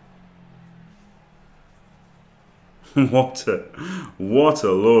 What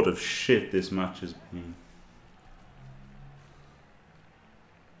a load of shit this match has been.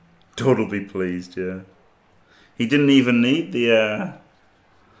 Total be pleased, yeah. He didn't even need the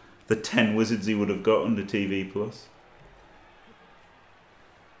 10 wizards he would have got under TV Plus.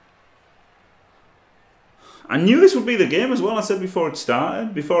 I knew this would be the game as well. I said before it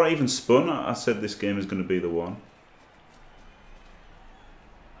started, before I even spun, I said this game is going to be the one.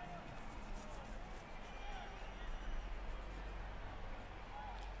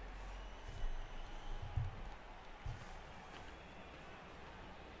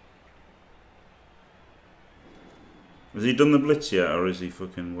 Has he done the blitz yet, or is he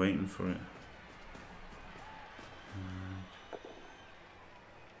fucking waiting for it?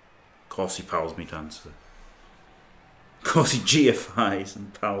 Of course he pals me dancer. Of course he GFIs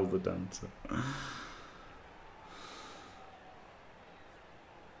and pal the dancer.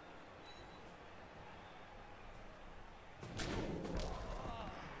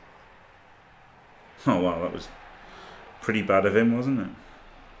 Oh wow, that was pretty bad of him, wasn't it?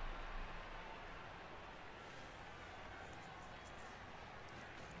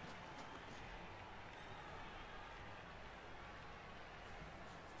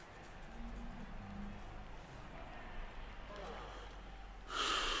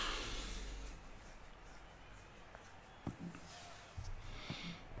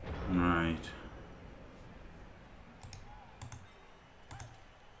 Right.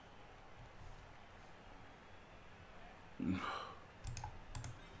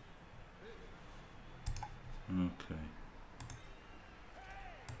 Okay.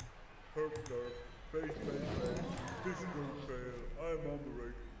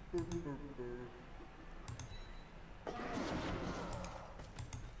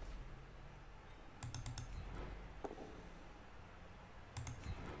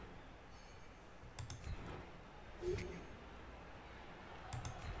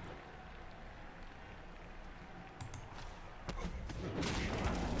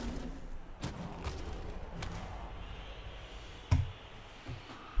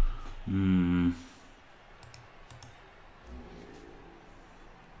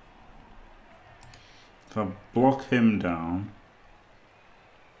 If I block him down,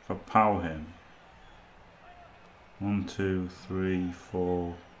 if I power him, 1, 2, 3,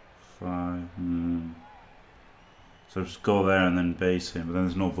 4, 5. So just go there and then base him, but then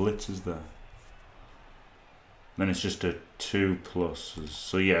there's no blitzes there. Then it's just a 2+.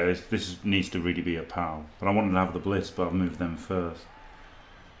 So yeah, this needs to really be a POW. But I wanted to have the blitz, but I've moved them first.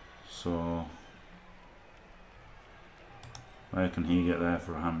 So where can he get there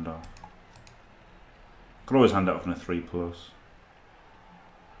for a handoff? Could always hand it off in a 3+.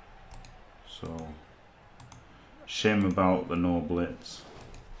 So shame about the no blitz.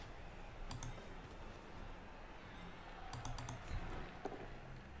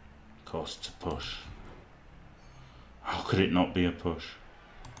 Of course it's a push. How could it not be a push?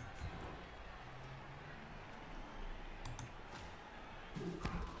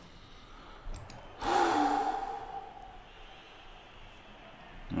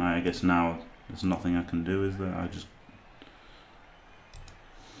 Right, I guess now there's nothing I can do, is there? I just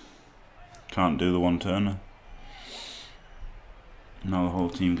can't do the one-turner. Now the whole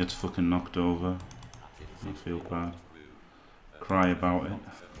team gets fucking knocked over. I feel bad. Cry about it.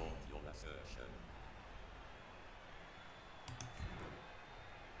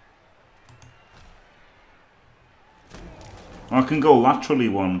 I can go laterally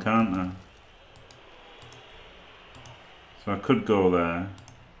one, can't I? So I could go there,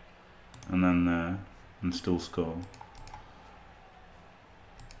 and then there, and still score.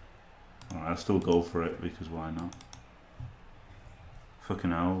 Alright, I'll still go for it, because why not?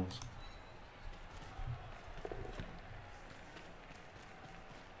 Fucking elves.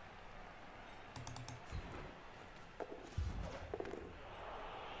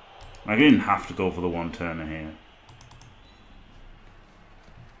 I didn't have to go for the one-turner here.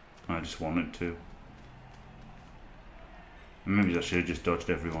 I just wanted to. Maybe I should have just dodged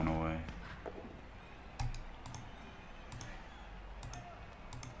everyone away.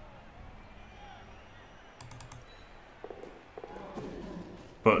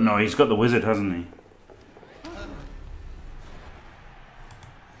 But no, he's got the wizard, hasn't he?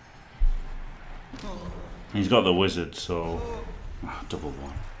 He's got the wizard, so... Oh, double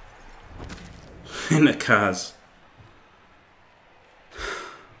one. In the cars.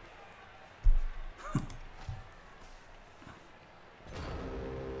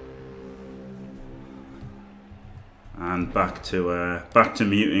 And back to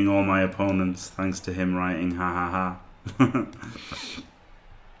muting all my opponents, thanks to him writing ha ha ha.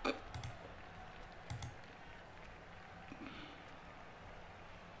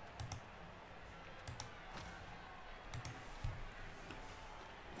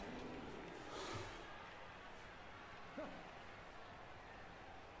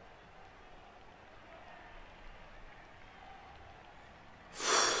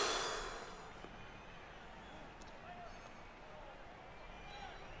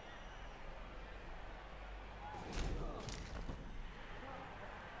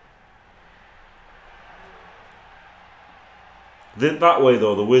 That way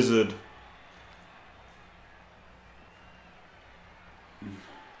though, the wizard...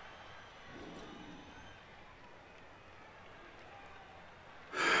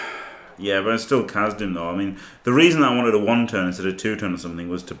 Yeah, but I still cased him though. I mean, the reason I wanted a one-turn instead of two-turn or something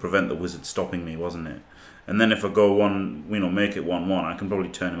was to prevent the wizard stopping me, wasn't it? And then if I go one, you know, make it 1-1, I can probably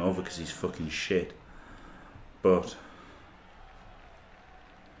turn him over because he's fucking shit. But...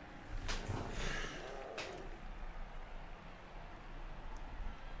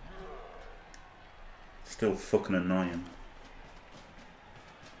 still fucking annoying.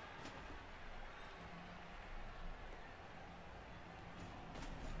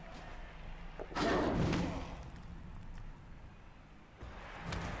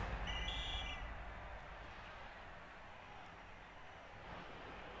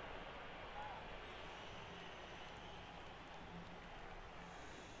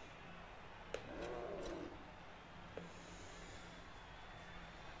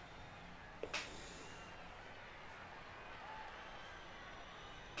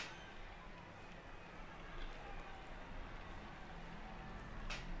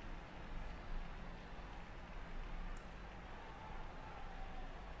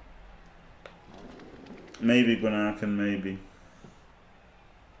 Maybe Gwenarkin, maybe.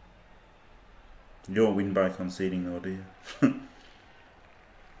 You don't win by conceding though, do you?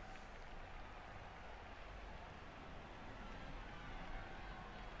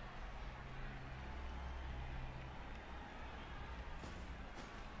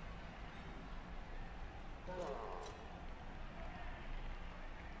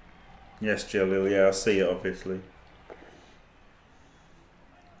 Yes, Jalil, yeah, I see it obviously.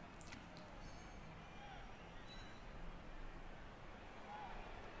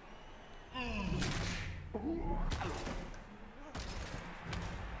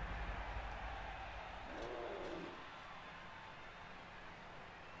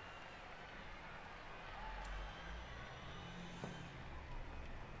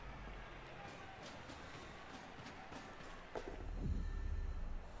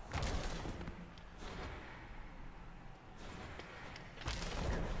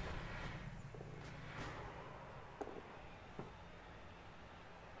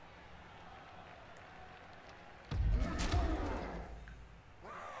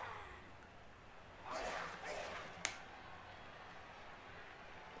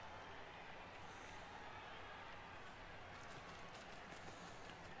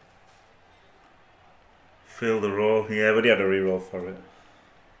 Fill the roll, yeah, but he had a reroll for it.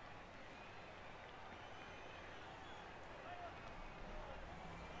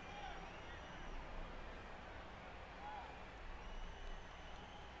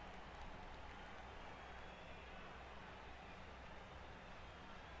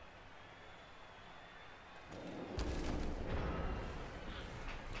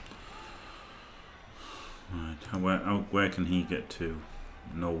 Right, where can he get to?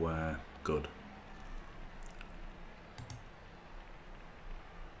 Nowhere good.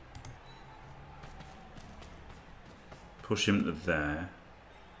 Push him to there.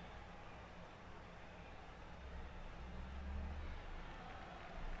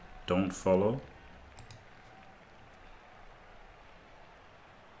 Don't follow.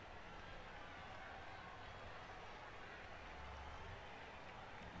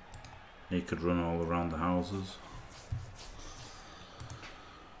 He could run all around the houses.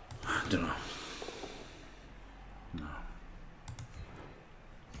 I don't know. No.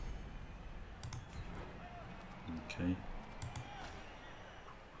 Okay.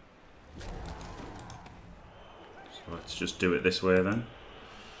 So let's just do it this way then.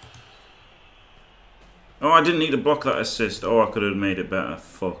 Oh, I didn't need to block that assist. Oh, I could have made it better.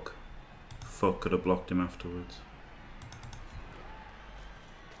 Fuck. Fuck, could have blocked him afterwards.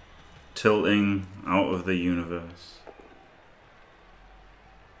 Tilting out of the universe.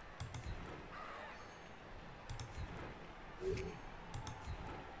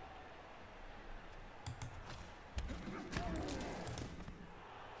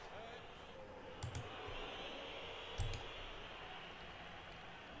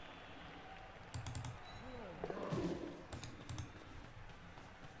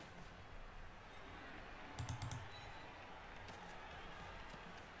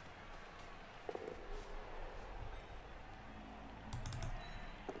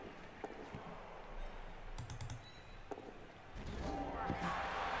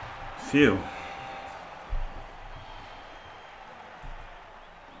 Phew.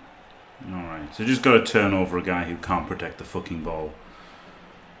 Alright, so just got to turn over a guy who can't protect the fucking ball.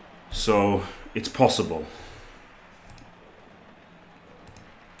 So, it's possible.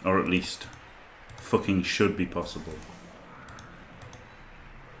 Or at least, fucking should be possible.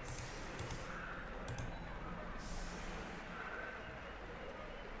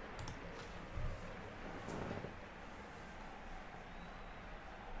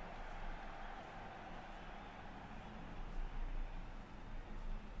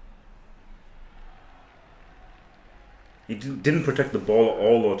 He didn't protect the ball at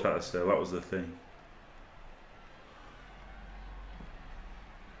all, though, Tatasel. That was the thing.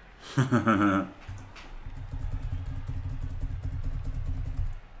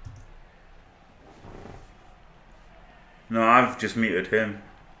 No, I've just muted him.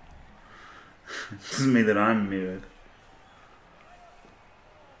 It doesn't mean that I'm muted.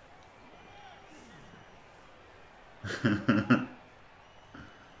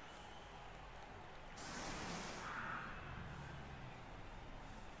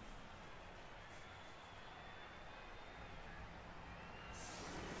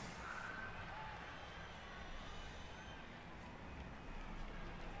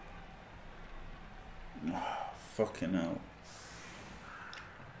 Fucking hell.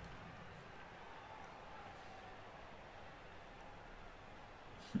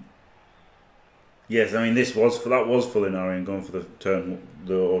 Yes, I mean that was full in Arian going for the turn,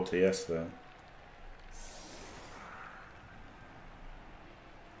 the OTS there.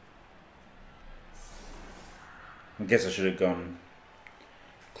 I guess I should have gone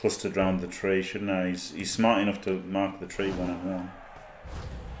clustered round the tree, shouldn't I? He's smart enough to mark the tree one on one.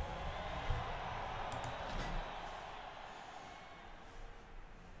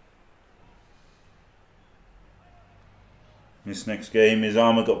 This next game, his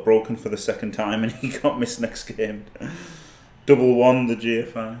armour got broken for the second time and he got missed next game. Double one the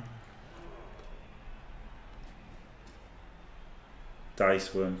GFI. Dice,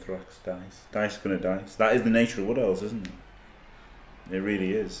 Wormthrax, dice. Dice gonna dice. That is the nature of Wood Elves, isn't it? It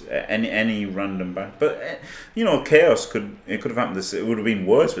really is. Any random back, but you know, Chaos could have happened. This it would have been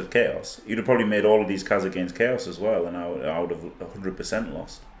worse with Chaos. You'd have probably made all of these Kaz against Chaos as well, and I would have 100%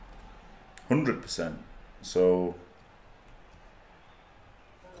 lost. 100%. So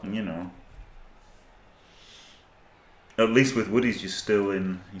you know, at least with Woody's, you're still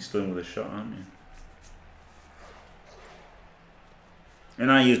in. You're still in with a shot, aren't you? And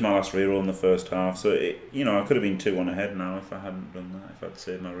I used my last reroll in the first half, so you know, I could have been 2-1 ahead now if I hadn't done that. If I'd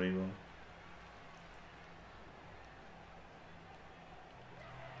saved my reroll.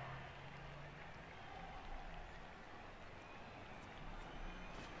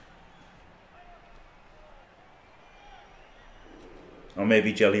 Or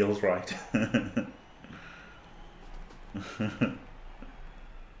maybe Jelliel's right.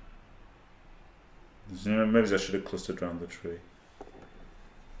 Maybe I should have clustered around the tree.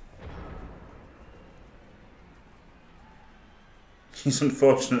 He's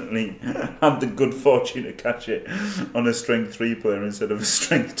unfortunately had the good fortune to catch it on a strength 3 player instead of a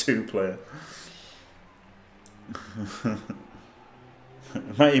strength 2 player.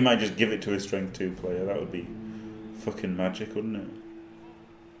 He might just give it to a strength 2 player. That would be fucking magic, wouldn't it?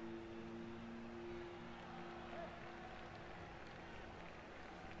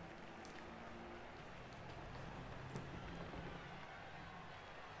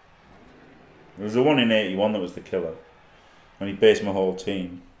 There was the one in 81 that was the killer. And he based my whole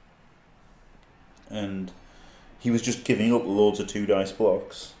team. And he was just giving up loads of 2 dice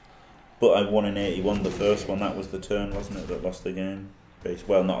blocks. But I won in 81 the first one. That was the turn, wasn't it, that lost the game?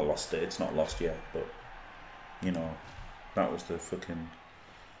 Well, not lost it. It's not lost yet. But, you know, that was the fucking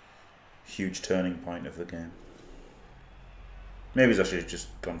huge turning point of the game. Maybe I should have just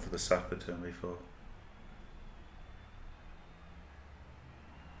gone for the sack the turn before.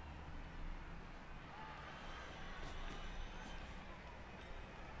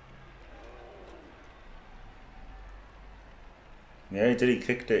 Yeah, he did. He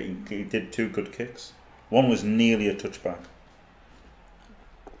kicked it. He did 2 good kicks. One was nearly a touchback,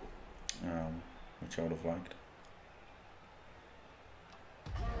 which I would have liked.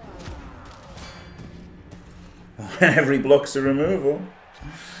 Every block's a removal.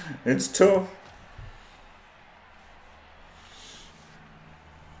 It's tough.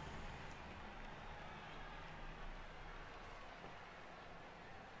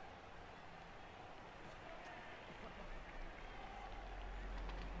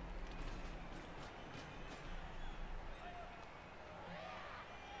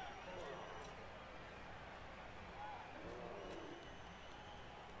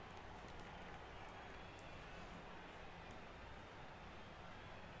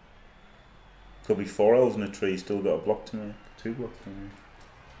 Could be 4 elves in a tree, still got a block to make. 2 blocks to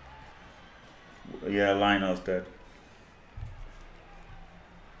make. Yeah, Lionel's dead.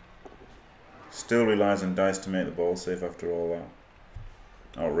 Still relies on dice to make the ball safe after all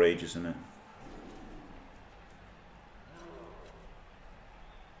that. Outrageous, isn't it?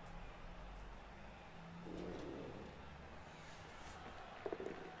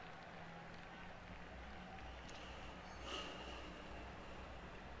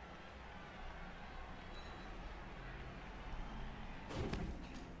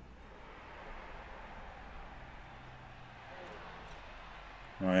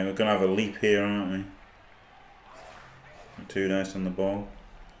 Right, we're going to have a leap here, aren't we? 2 dice on the ball.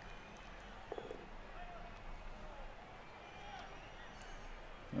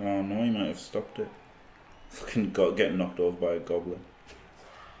 Oh no, he might have stopped it. Fucking got getting knocked off by a goblin.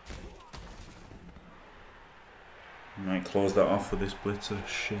 He might close that off with this blitzer.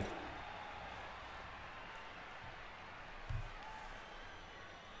 Shit.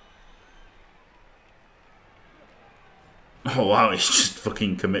 Oh wow, he's just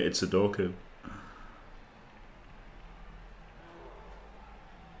fucking committed Sudoku.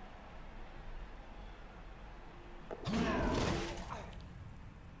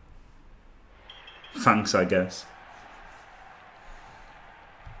 Thanks, I guess.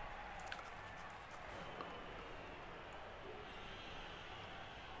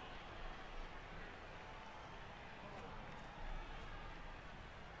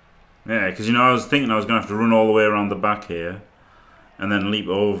 Yeah, because you know I was thinking I was going to have to run all the way around the back here, and then leap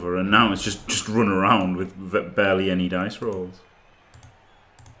over, and now it's just run around with barely any dice rolls.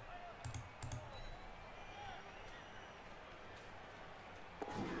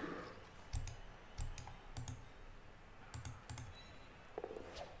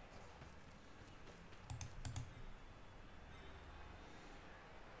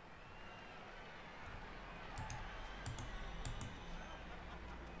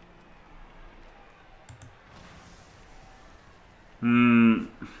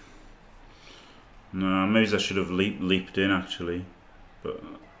 No, maybe I should have leaped in actually, but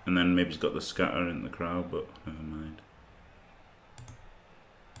and then maybe he's got the scatter in the crowd, but never mind.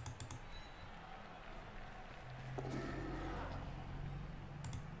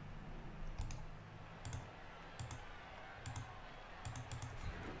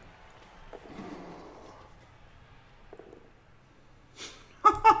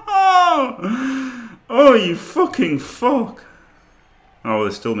 Oh, you fucking fuck! Oh,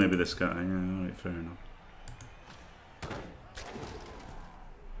 there's still maybe the scatter. Yeah, alright, fair enough.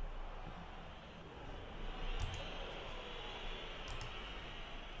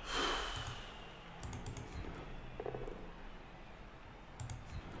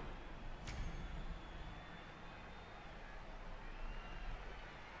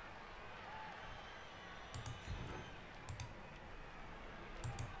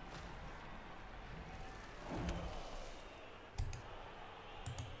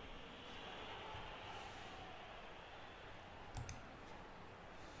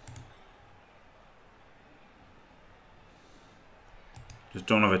 Just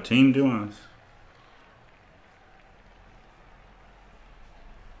don't have a team, do I?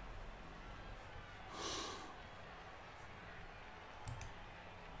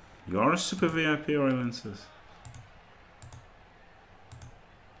 You're a super VIP, Oilenses.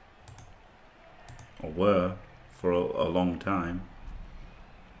 Or were, for a long time.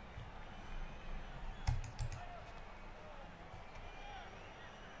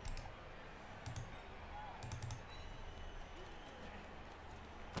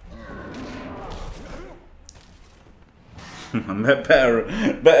 better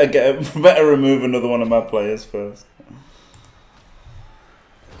remove another one of my players first.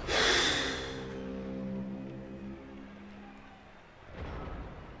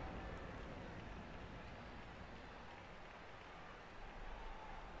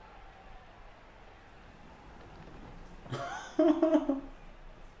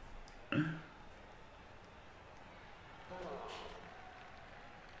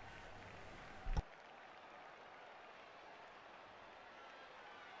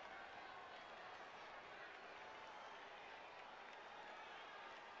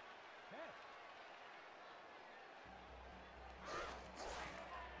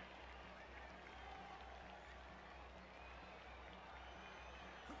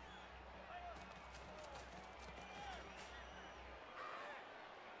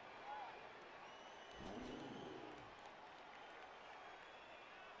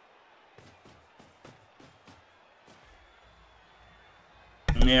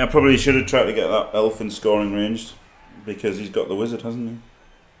 Yeah, I probably should have tried to get that elf in scoring range because he's got the wizard, hasn't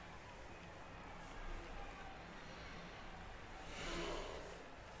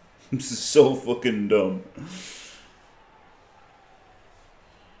he? This is so fucking dumb.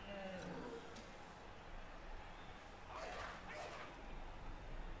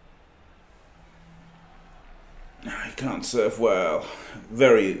 He can't surf well.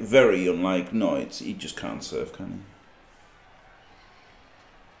 Very, very unlike Knights. He just can't surf, can he?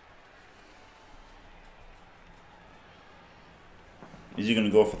 Is he going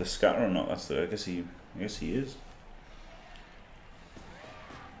to go for the scatter or not? That's the. I guess he is.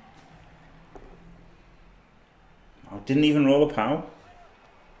 Oh, didn't even roll a POW.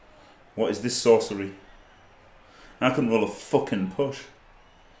 What is this sorcery? I couldn't roll a fucking push,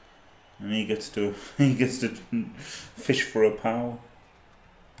 and he gets to fish for a POW.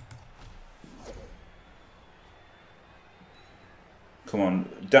 Come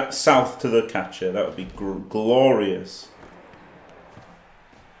on, south to the catcher. That would be glorious.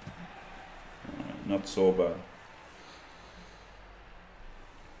 Not so bad.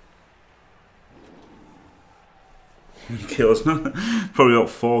 Kills, probably got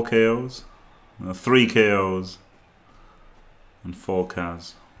 4 KOs, 3 KOs, and 4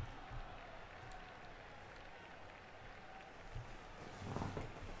 Kaz.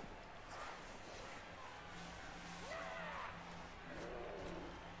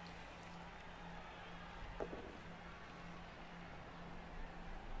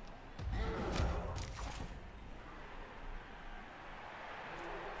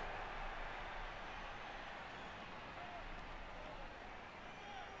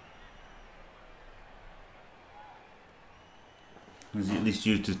 Has he at least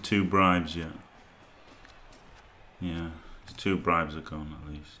used his 2 bribes yet? Yeah, his 2 bribes are gone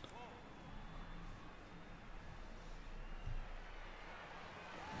at least.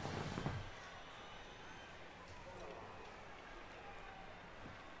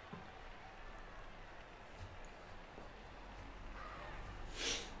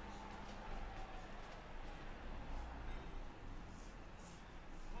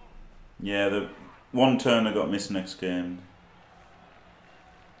 Yeah, the one turner got missed next game.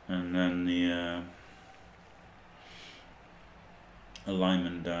 And then the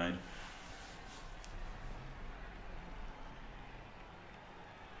alignment died.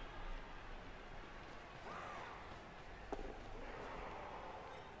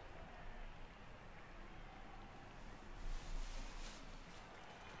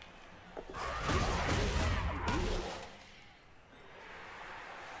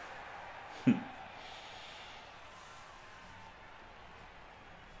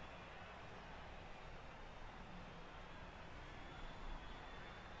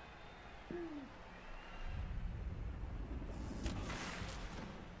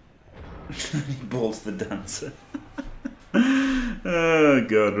 He balls the dancer. Oh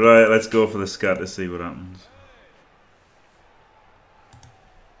god, right, let's go for the scat to see what happens.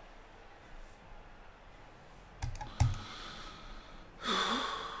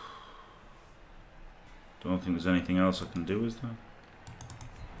 Don't think there's anything else I can do, is there?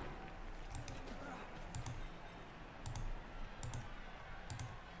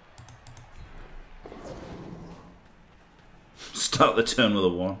 Start the turn with a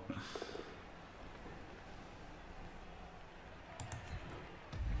 1.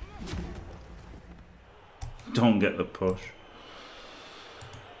 Don't get the push.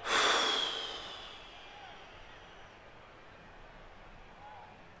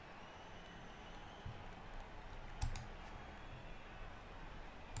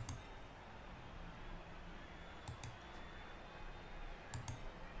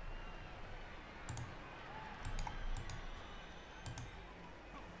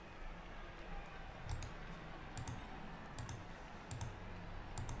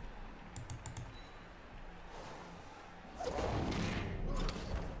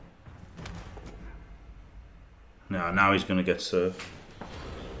 No, now he's going to get served.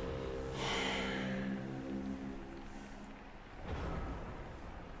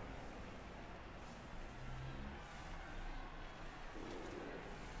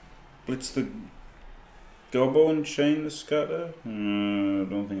 Blitz the Gobbo and chain the scatter? I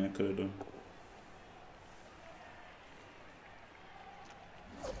don't think I could have done.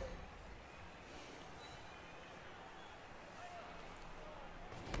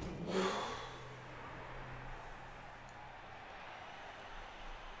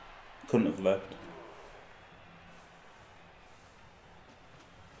 Couldn't have left.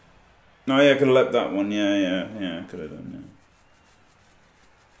 No, yeah, I could have left that one. Yeah, I could have done,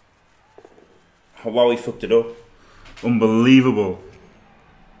 yeah. Oh, wow, he fucked it up. Unbelievable.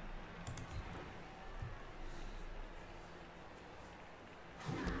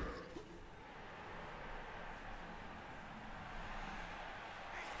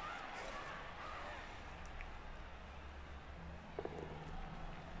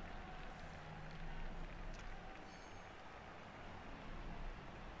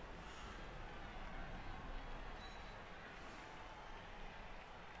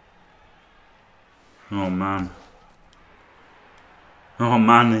 Oh man. Oh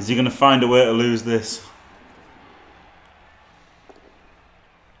man, is he going to find a way to lose this?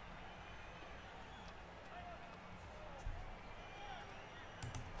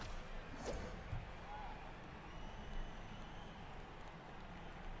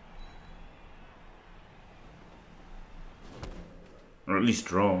 Or at least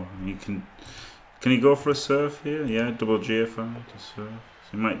draw. He can he go for a serve here? Yeah, double GFI to serve.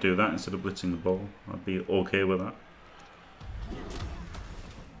 So he might do that instead of blitzing the ball. I'd be okay with that.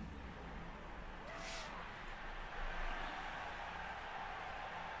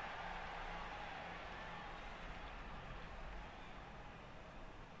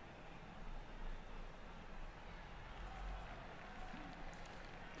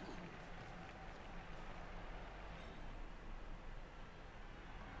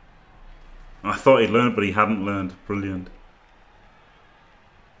 I thought he'd learned, but he hadn't learned. Brilliant.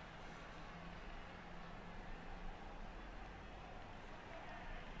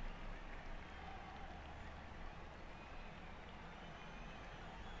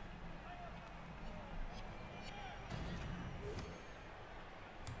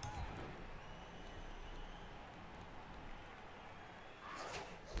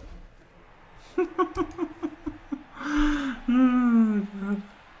 Oh,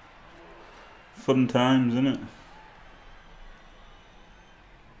 Fun times, isn't it?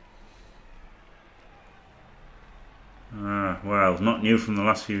 Well, not new from the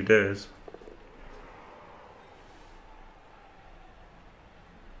last few days.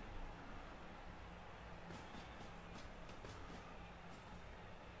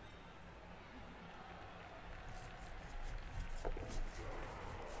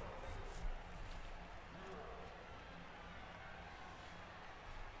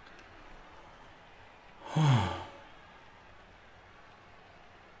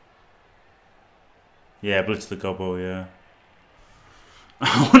 Yeah, Blitz the Gobbo, yeah.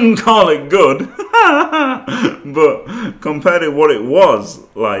 I wouldn't call it good, but compared to what it was,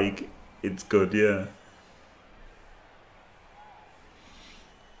 like, it's good, yeah.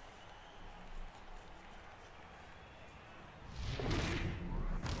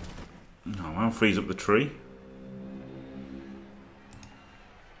 Oh, I'll freeze up the tree.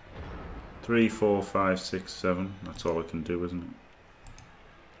 3, 4, 5, 6, 7. That's all I can do, isn't it?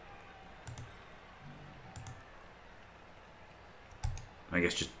 I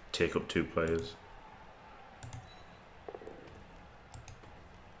guess just take up 2 players.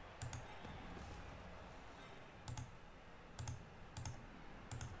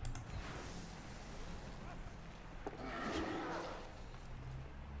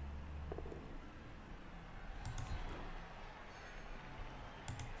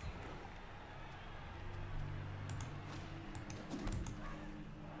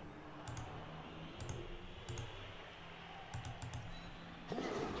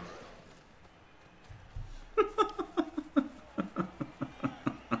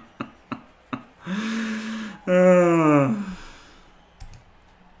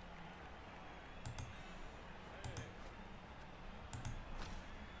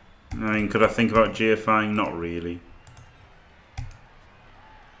 I mean, could I think about GFIing? Not really.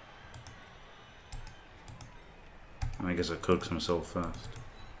 I guess I could because I'm so fast.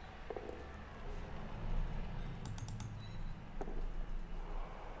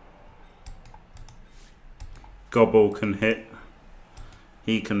 Gobbo can hit.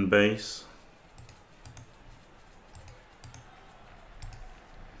 He can base.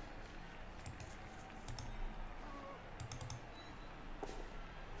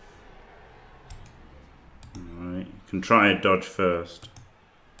 Alright, can try a dodge first.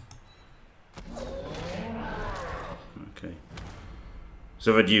 Okay.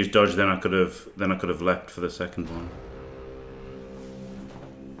 So if I'd used dodge, then I could have leapt for the second one.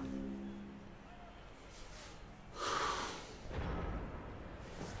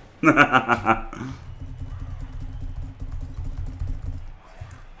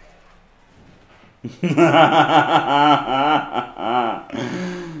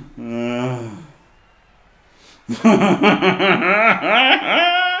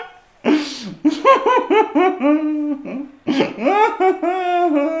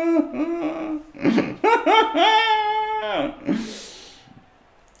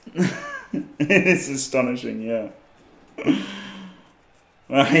 It's astonishing, yeah.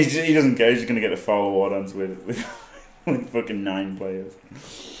 Well, he doesn't care. He's just gonna get a foul war dance with fucking 9 players.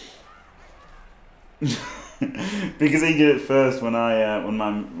 Because he did it first when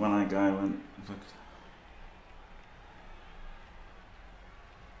my guy went.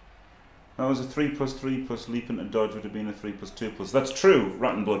 That was a 3+3+ leap into dodge would have been a 3+2+. That's true,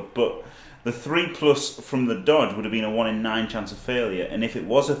 Rat and Blood, but the 3+ from the dodge would have been a 1 in 9 chance of failure, and if it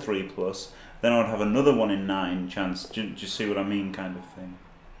was a 3+, then I would have another 1 in 9 chance. Do you see what I mean, kind of thing?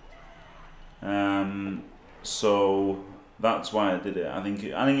 So that's why I did it. I think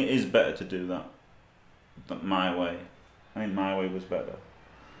it is better to do that my way. I think my way was better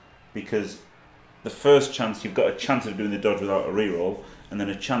because the first chance you've got a chance of doing the dodge without a reroll, and then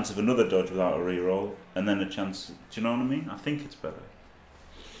a chance of another dodge without a reroll, and then a chance. Do you know what I mean? I think it's better.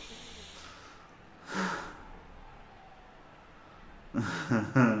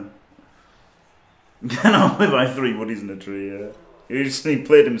 Can I live by 3 woodies in a tree? Yeah. He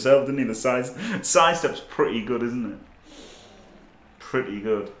played himself, didn't he? The sidestep's pretty good, isn't it? Pretty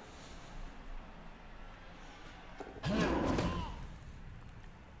good.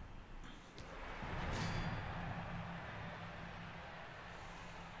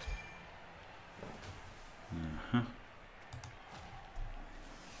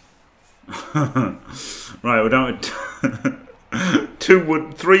 Right, we're down to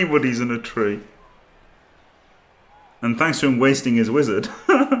 3 woodies in a tree. And thanks to him wasting his wizard,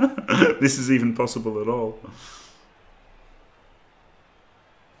 this is even possible at all.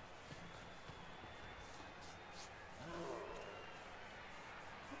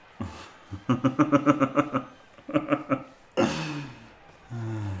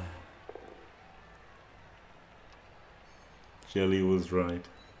 Jelly was right.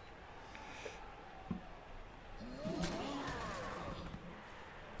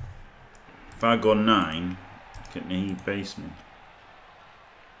 If I go 9, can he base me?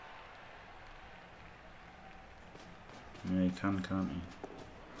 Yeah, he can, can't he?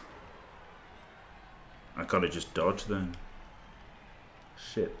 I gotta just dodge then.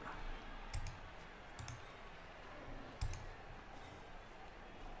 Shit.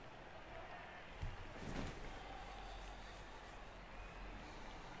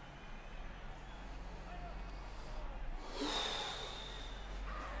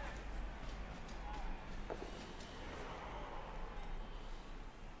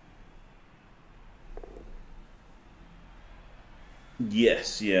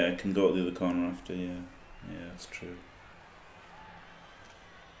 Yes, yeah, I can go to the other corner after, yeah. Yeah, that's true.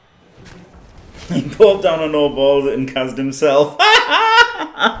 He pulled down a no ball and cast himself.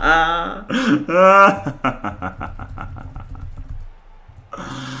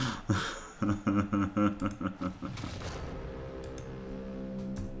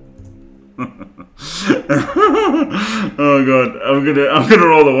 Oh god, I'm gonna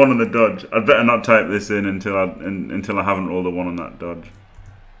roll the 1 on the dodge. I'd better not type this in until I haven't rolled a 1 on that dodge.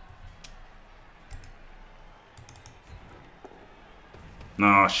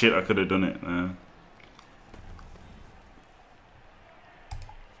 No, shit, I could have done it there.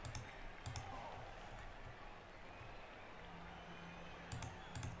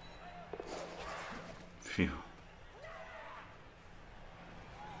 Phew.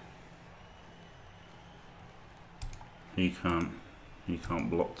 He can't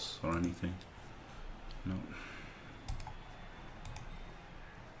blotz or anything. No.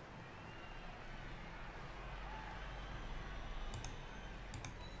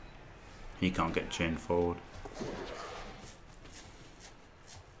 He can't get chained forward.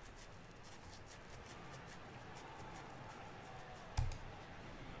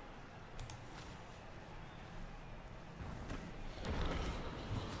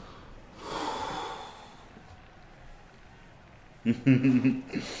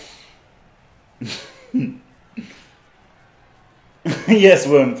 Yes,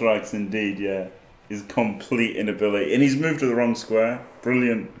 Wormthrax, indeed, yeah. His complete inability. And he's moved to the wrong square.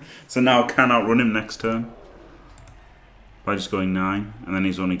 Brilliant. So now can outrun him next turn. By just going 9. And then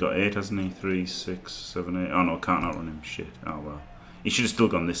he's only got 8, hasn't he? 3, 6, 7, 8. Oh no, can't outrun him. Shit. Oh well. He should have still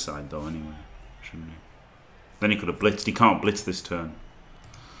gone this side though, anyway. Shouldn't he? Then he could have blitzed. He can't blitz this turn.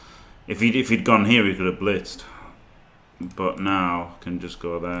 If he'd gone here, he could have blitzed. But now, can just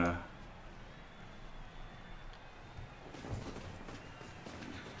go there.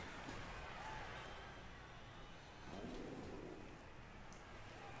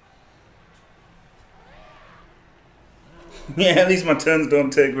 Yeah, at least my turns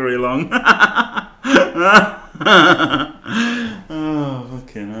don't take very long. Oh,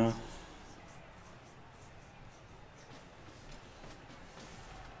 fucking hell.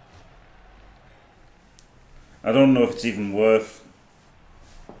 I don't know if it's even worth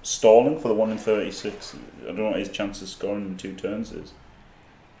stalling for the 1 in 36. I don't know what his chance of scoring in 2 turns is.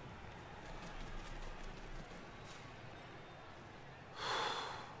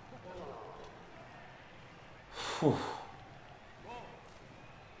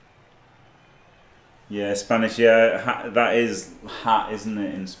 Yeah, Spanish, yeah, that is hat, isn't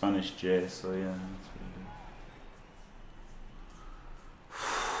it, in Spanish, J, so yeah. That's what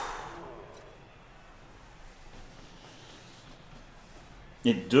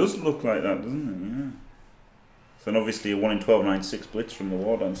it does look like that, doesn't it? Yeah. So then obviously a 1 in 12, 9-6 blitz from the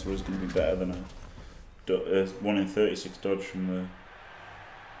War Dancer is going to be better than a 1 in 36 dodge from the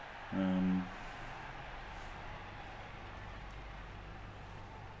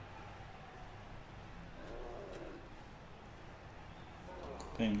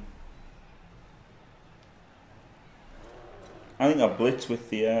thing. I think I'll blitz with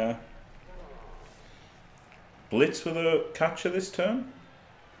the blitz with a catcher this turn,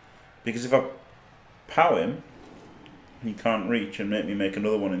 because if I pow him, he can't reach and make me make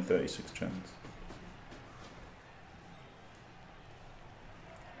another 1 in 36 chance.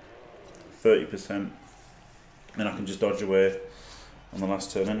 30%, and I can just dodge away on the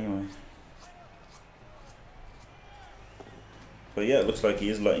last turn anyway. But yeah, it looks like he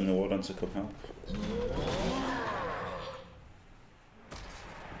is letting the War Dancer come help.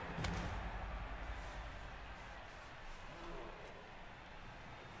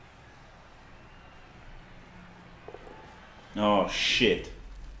 Oh shit.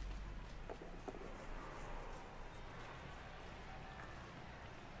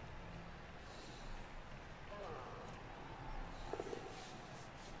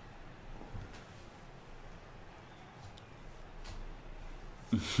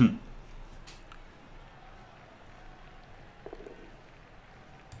 If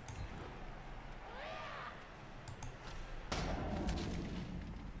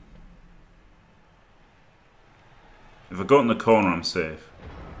I go in the corner, I'm safe.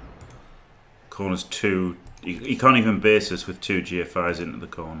 Corner's two. He can't even base us with 2 GFIs into the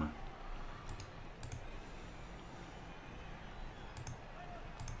corner.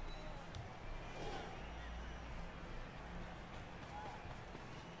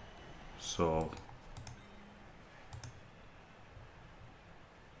 So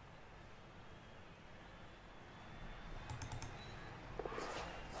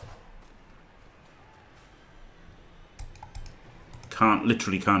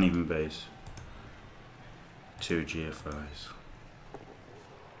literally can't even base 2 GFIs.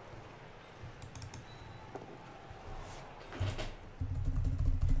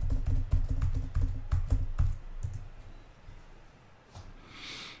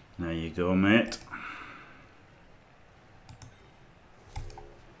 There you go, mate.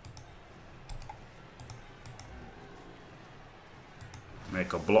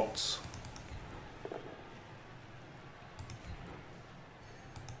 Make a blots.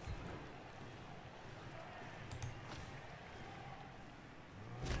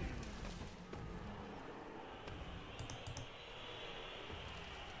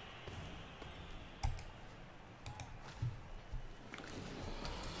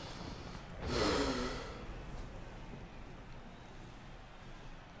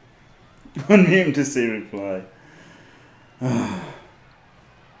 Unmute him to see reply.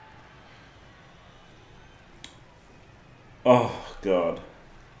 Oh God.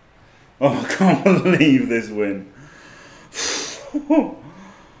 Oh, I can't believe this win.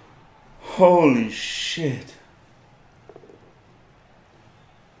 Holy shit.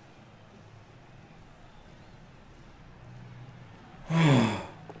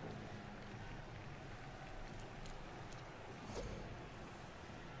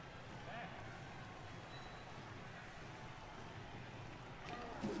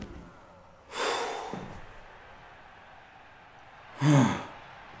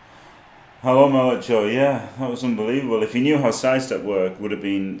 Hello, Malacho. Yeah, that was unbelievable. If he knew how sidestep worked, would have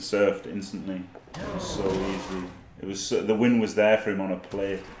been surfed instantly. It was so easy. It was the win was there for him on a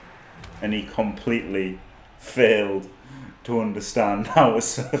plate, and he completely failed to understand how to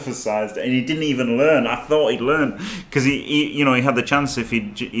surf a sidestep, and he didn't even learn. I thought he'd learn because he had the chance if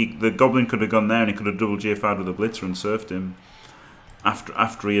the goblin could have gone there and he could have double GFI'd with a blitzer and surfed him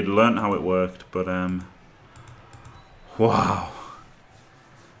after he had learnt how it worked. But wow.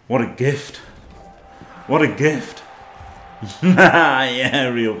 What a gift. What a gift. Yeah,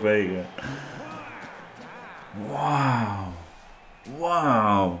 real Vega. Wow.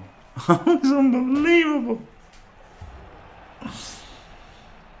 Wow. That was unbelievable.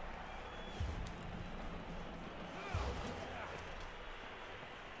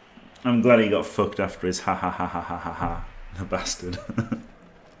 I'm glad he got fucked after his ha ha ha ha ha ha ha. The bastard.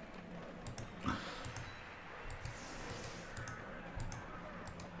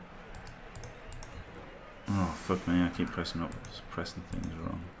 Oh, fuck me, I keep pressing things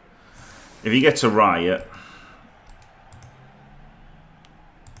wrong. If he gets a riot,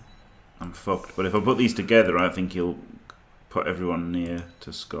 I'm fucked. But if I put these together, I think he'll put everyone near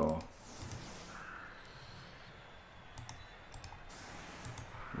to score.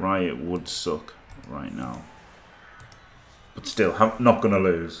 Riot would suck right now. But still, I'm not going to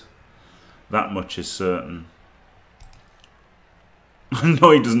lose. That much is certain. I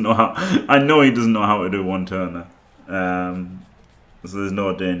know he doesn't know how. I know he doesn't know how to do one turner. So there's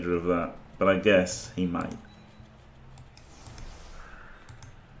no danger of that. But I guess he might.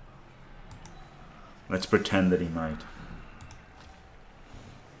 Let's pretend that he might.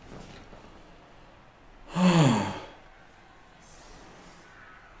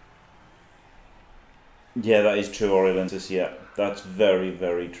 Yeah, that is true, Oriolensis. Yeah, that's very,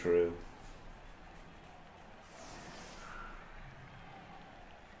 very true.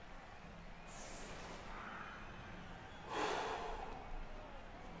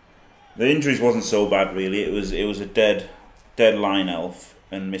 The injuries wasn't so bad really. It was a dead line elf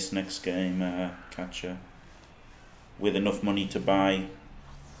and missed next game catcher with enough money to buy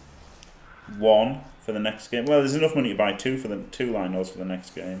one for the next game. Well, there's enough money to buy two line elves for the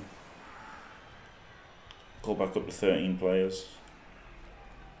next game. Go back up to 13 players.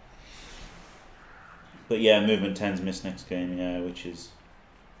 But yeah, movement 10's missed next game, yeah, which is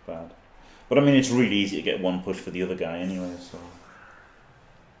bad. But I mean, it's really easy to get one push for the other guy anyway, so.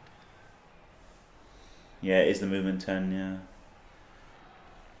 Yeah, it is the movement 10, yeah.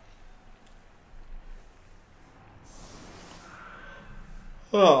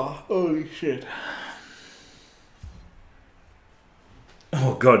 Oh, holy shit.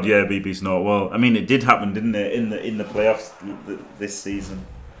 Oh god, yeah, BP Snort. Well, I mean, it did happen, didn't it, in the playoffs this season,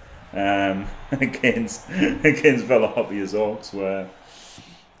 against fellow hobbyist Orcs, where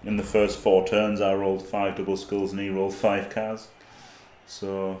in the first 4 turns I rolled 5 double skulls and he rolled 5 cars.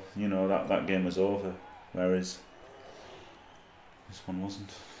 So you know that game was over. Whereas this one wasn't.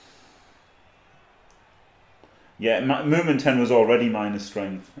 Yeah, movement 10 was already minus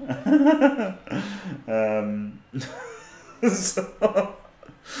strength. So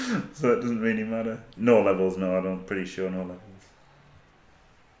it doesn't really matter. No levels, no, I'm pretty sure no levels.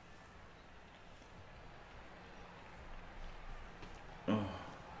 Oh.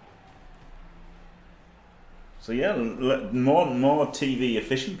 So yeah, more TV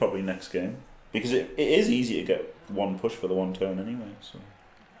efficient probably next game. Because it is easy to get one push for the one turn anyway, so...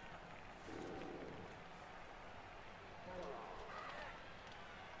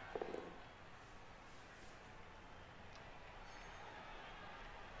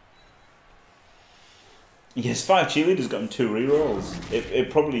 Yes, 5 cheerleaders got him 2 rerolls. It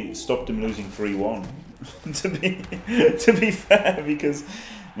probably stopped him losing 3-1. to be fair, because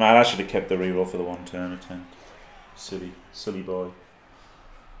man, I should have kept the reroll for the 1 turn attempt. Silly boy.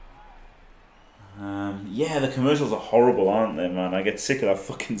 Yeah, the commercials are horrible, aren't they, man? I get sick of that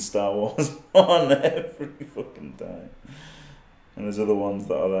fucking Star Wars on every fucking time. And there's other ones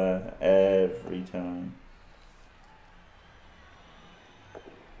that are there every time.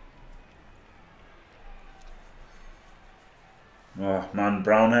 Oh man,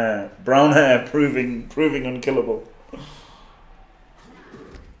 brown hair proving unkillable.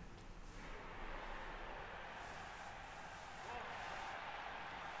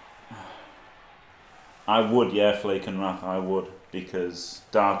 I would, yeah, Flake and Wrath, I would, because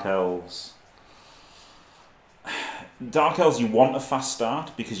Dark Elves you want a fast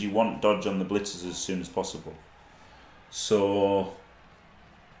start because you want dodge on the blitzers as soon as possible. So,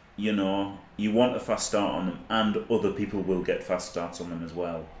 you know, you want a fast start on them, and other people will get fast starts on them as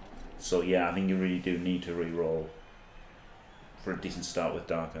well. So yeah, I think you really do need to re-roll for a decent start with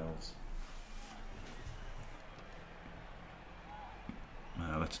Dark Elves.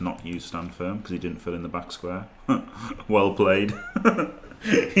 Let's not use Stand Firm because he didn't fill in the back square. Well played.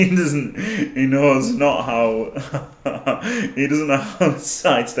 He knows not how he doesn't know how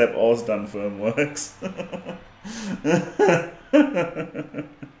sidestep or Stand Firm works.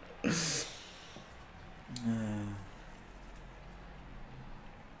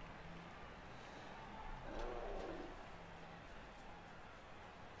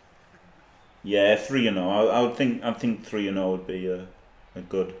 Yeah, 3-0. I would think 3-0 would be a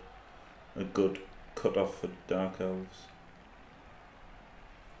good cut off for Dark Elves.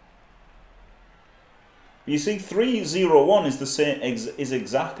 You see, 3-0-1 is the same. Is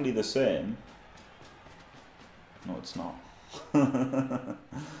exactly the same. No, it's not.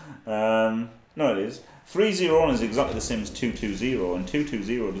 No, it is. 3-0-1 is exactly the same as 2-2-0, and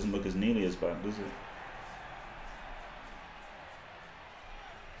 2-2-0 doesn't look as nearly as bad, does it?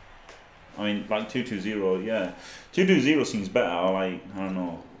 I mean, like 2-2-0, yeah. 2-2-0 seems better. Like, I don't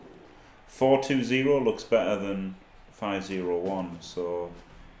know. 4-2-0 looks better than 5-0-1. So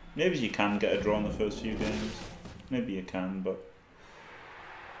maybe you can get a draw in the first few games. Maybe you can, but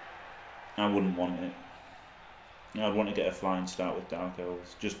I wouldn't want it. I'd want to get a flying start with Dark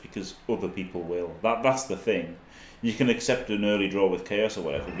Elves, just because other people will. That's the thing. You can accept an early draw with Chaos or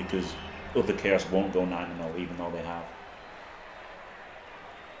whatever, because other Chaos won't go 9-0, even though they have.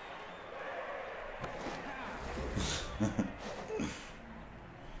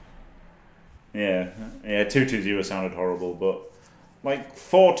 Yeah, 2-2-0 sounded horrible, but like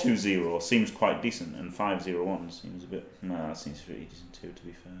 4-2-0 seems quite decent, and 5-0-1 seems a bit. Nah, that seems pretty decent too, to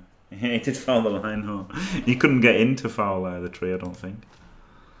be fair. Yeah, he did foul the line, though. He couldn't get into foul the tree, I don't think.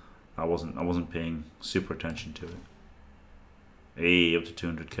 I wasn't paying super attention to it. Hey, up to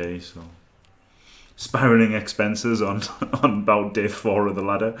 200k, so spiraling expenses on about day 4 of the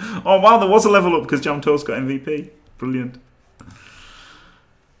ladder. Oh wow, there was a level up because Jam Toast got MVP. Brilliant.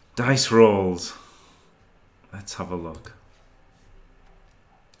 Dice rolls. Let's have a look.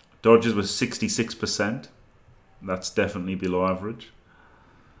 Dodges was 66%. That's definitely below average.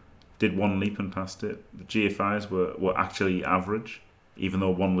 Did 1 leap and passed it. The GFIs were actually average, even though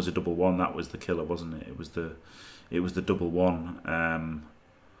 1 was a double 1. That was the killer, wasn't it? It was the double 1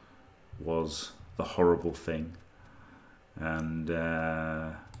 was the horrible thing, and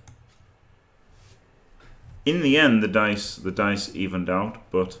in the end the dice evened out.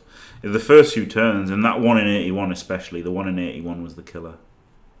 But in the first few turns, and that 1 in 81 especially, the 1 in 81 was the killer.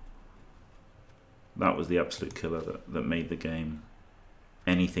 That was the absolute killer that made the game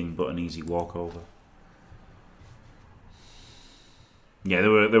anything but an easy walkover. Yeah,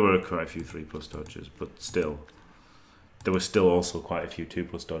 there were quite a few 3+ dodges, but still, there were still also quite a few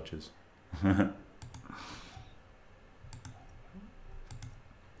 2+ dodges. Down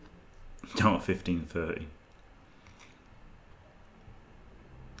at 15-30.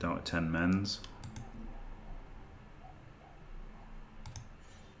 Down at 10 men's.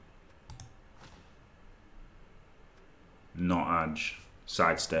 Not edge.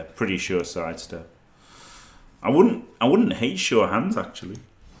 Sidestep. Pretty sure sidestep. I wouldn't hate sure hands actually.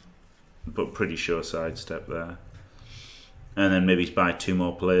 But pretty sure sidestep there. And then maybe buy 2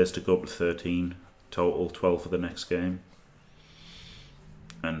 more players to go up to 13. Total 12 for the next game.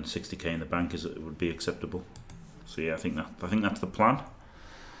 And 60k in the bank would be acceptable. So yeah, I think that's the plan.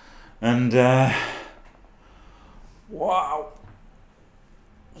 And wow.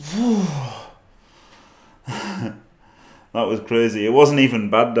 That was crazy. It wasn't even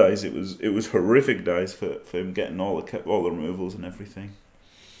bad dice. It was horrific dice for him getting all the removals and everything.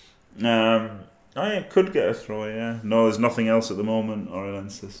 I could get a throw. Yeah. No, there's nothing else at the moment.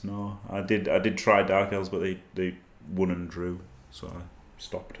 Orlensis. No, I did try Dark Elves, but they won and drew, so I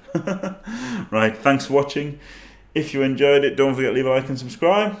stopped. Right. Thanks for watching. If you enjoyed it, don't forget to leave a like and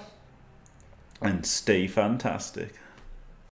subscribe. And stay fantastic.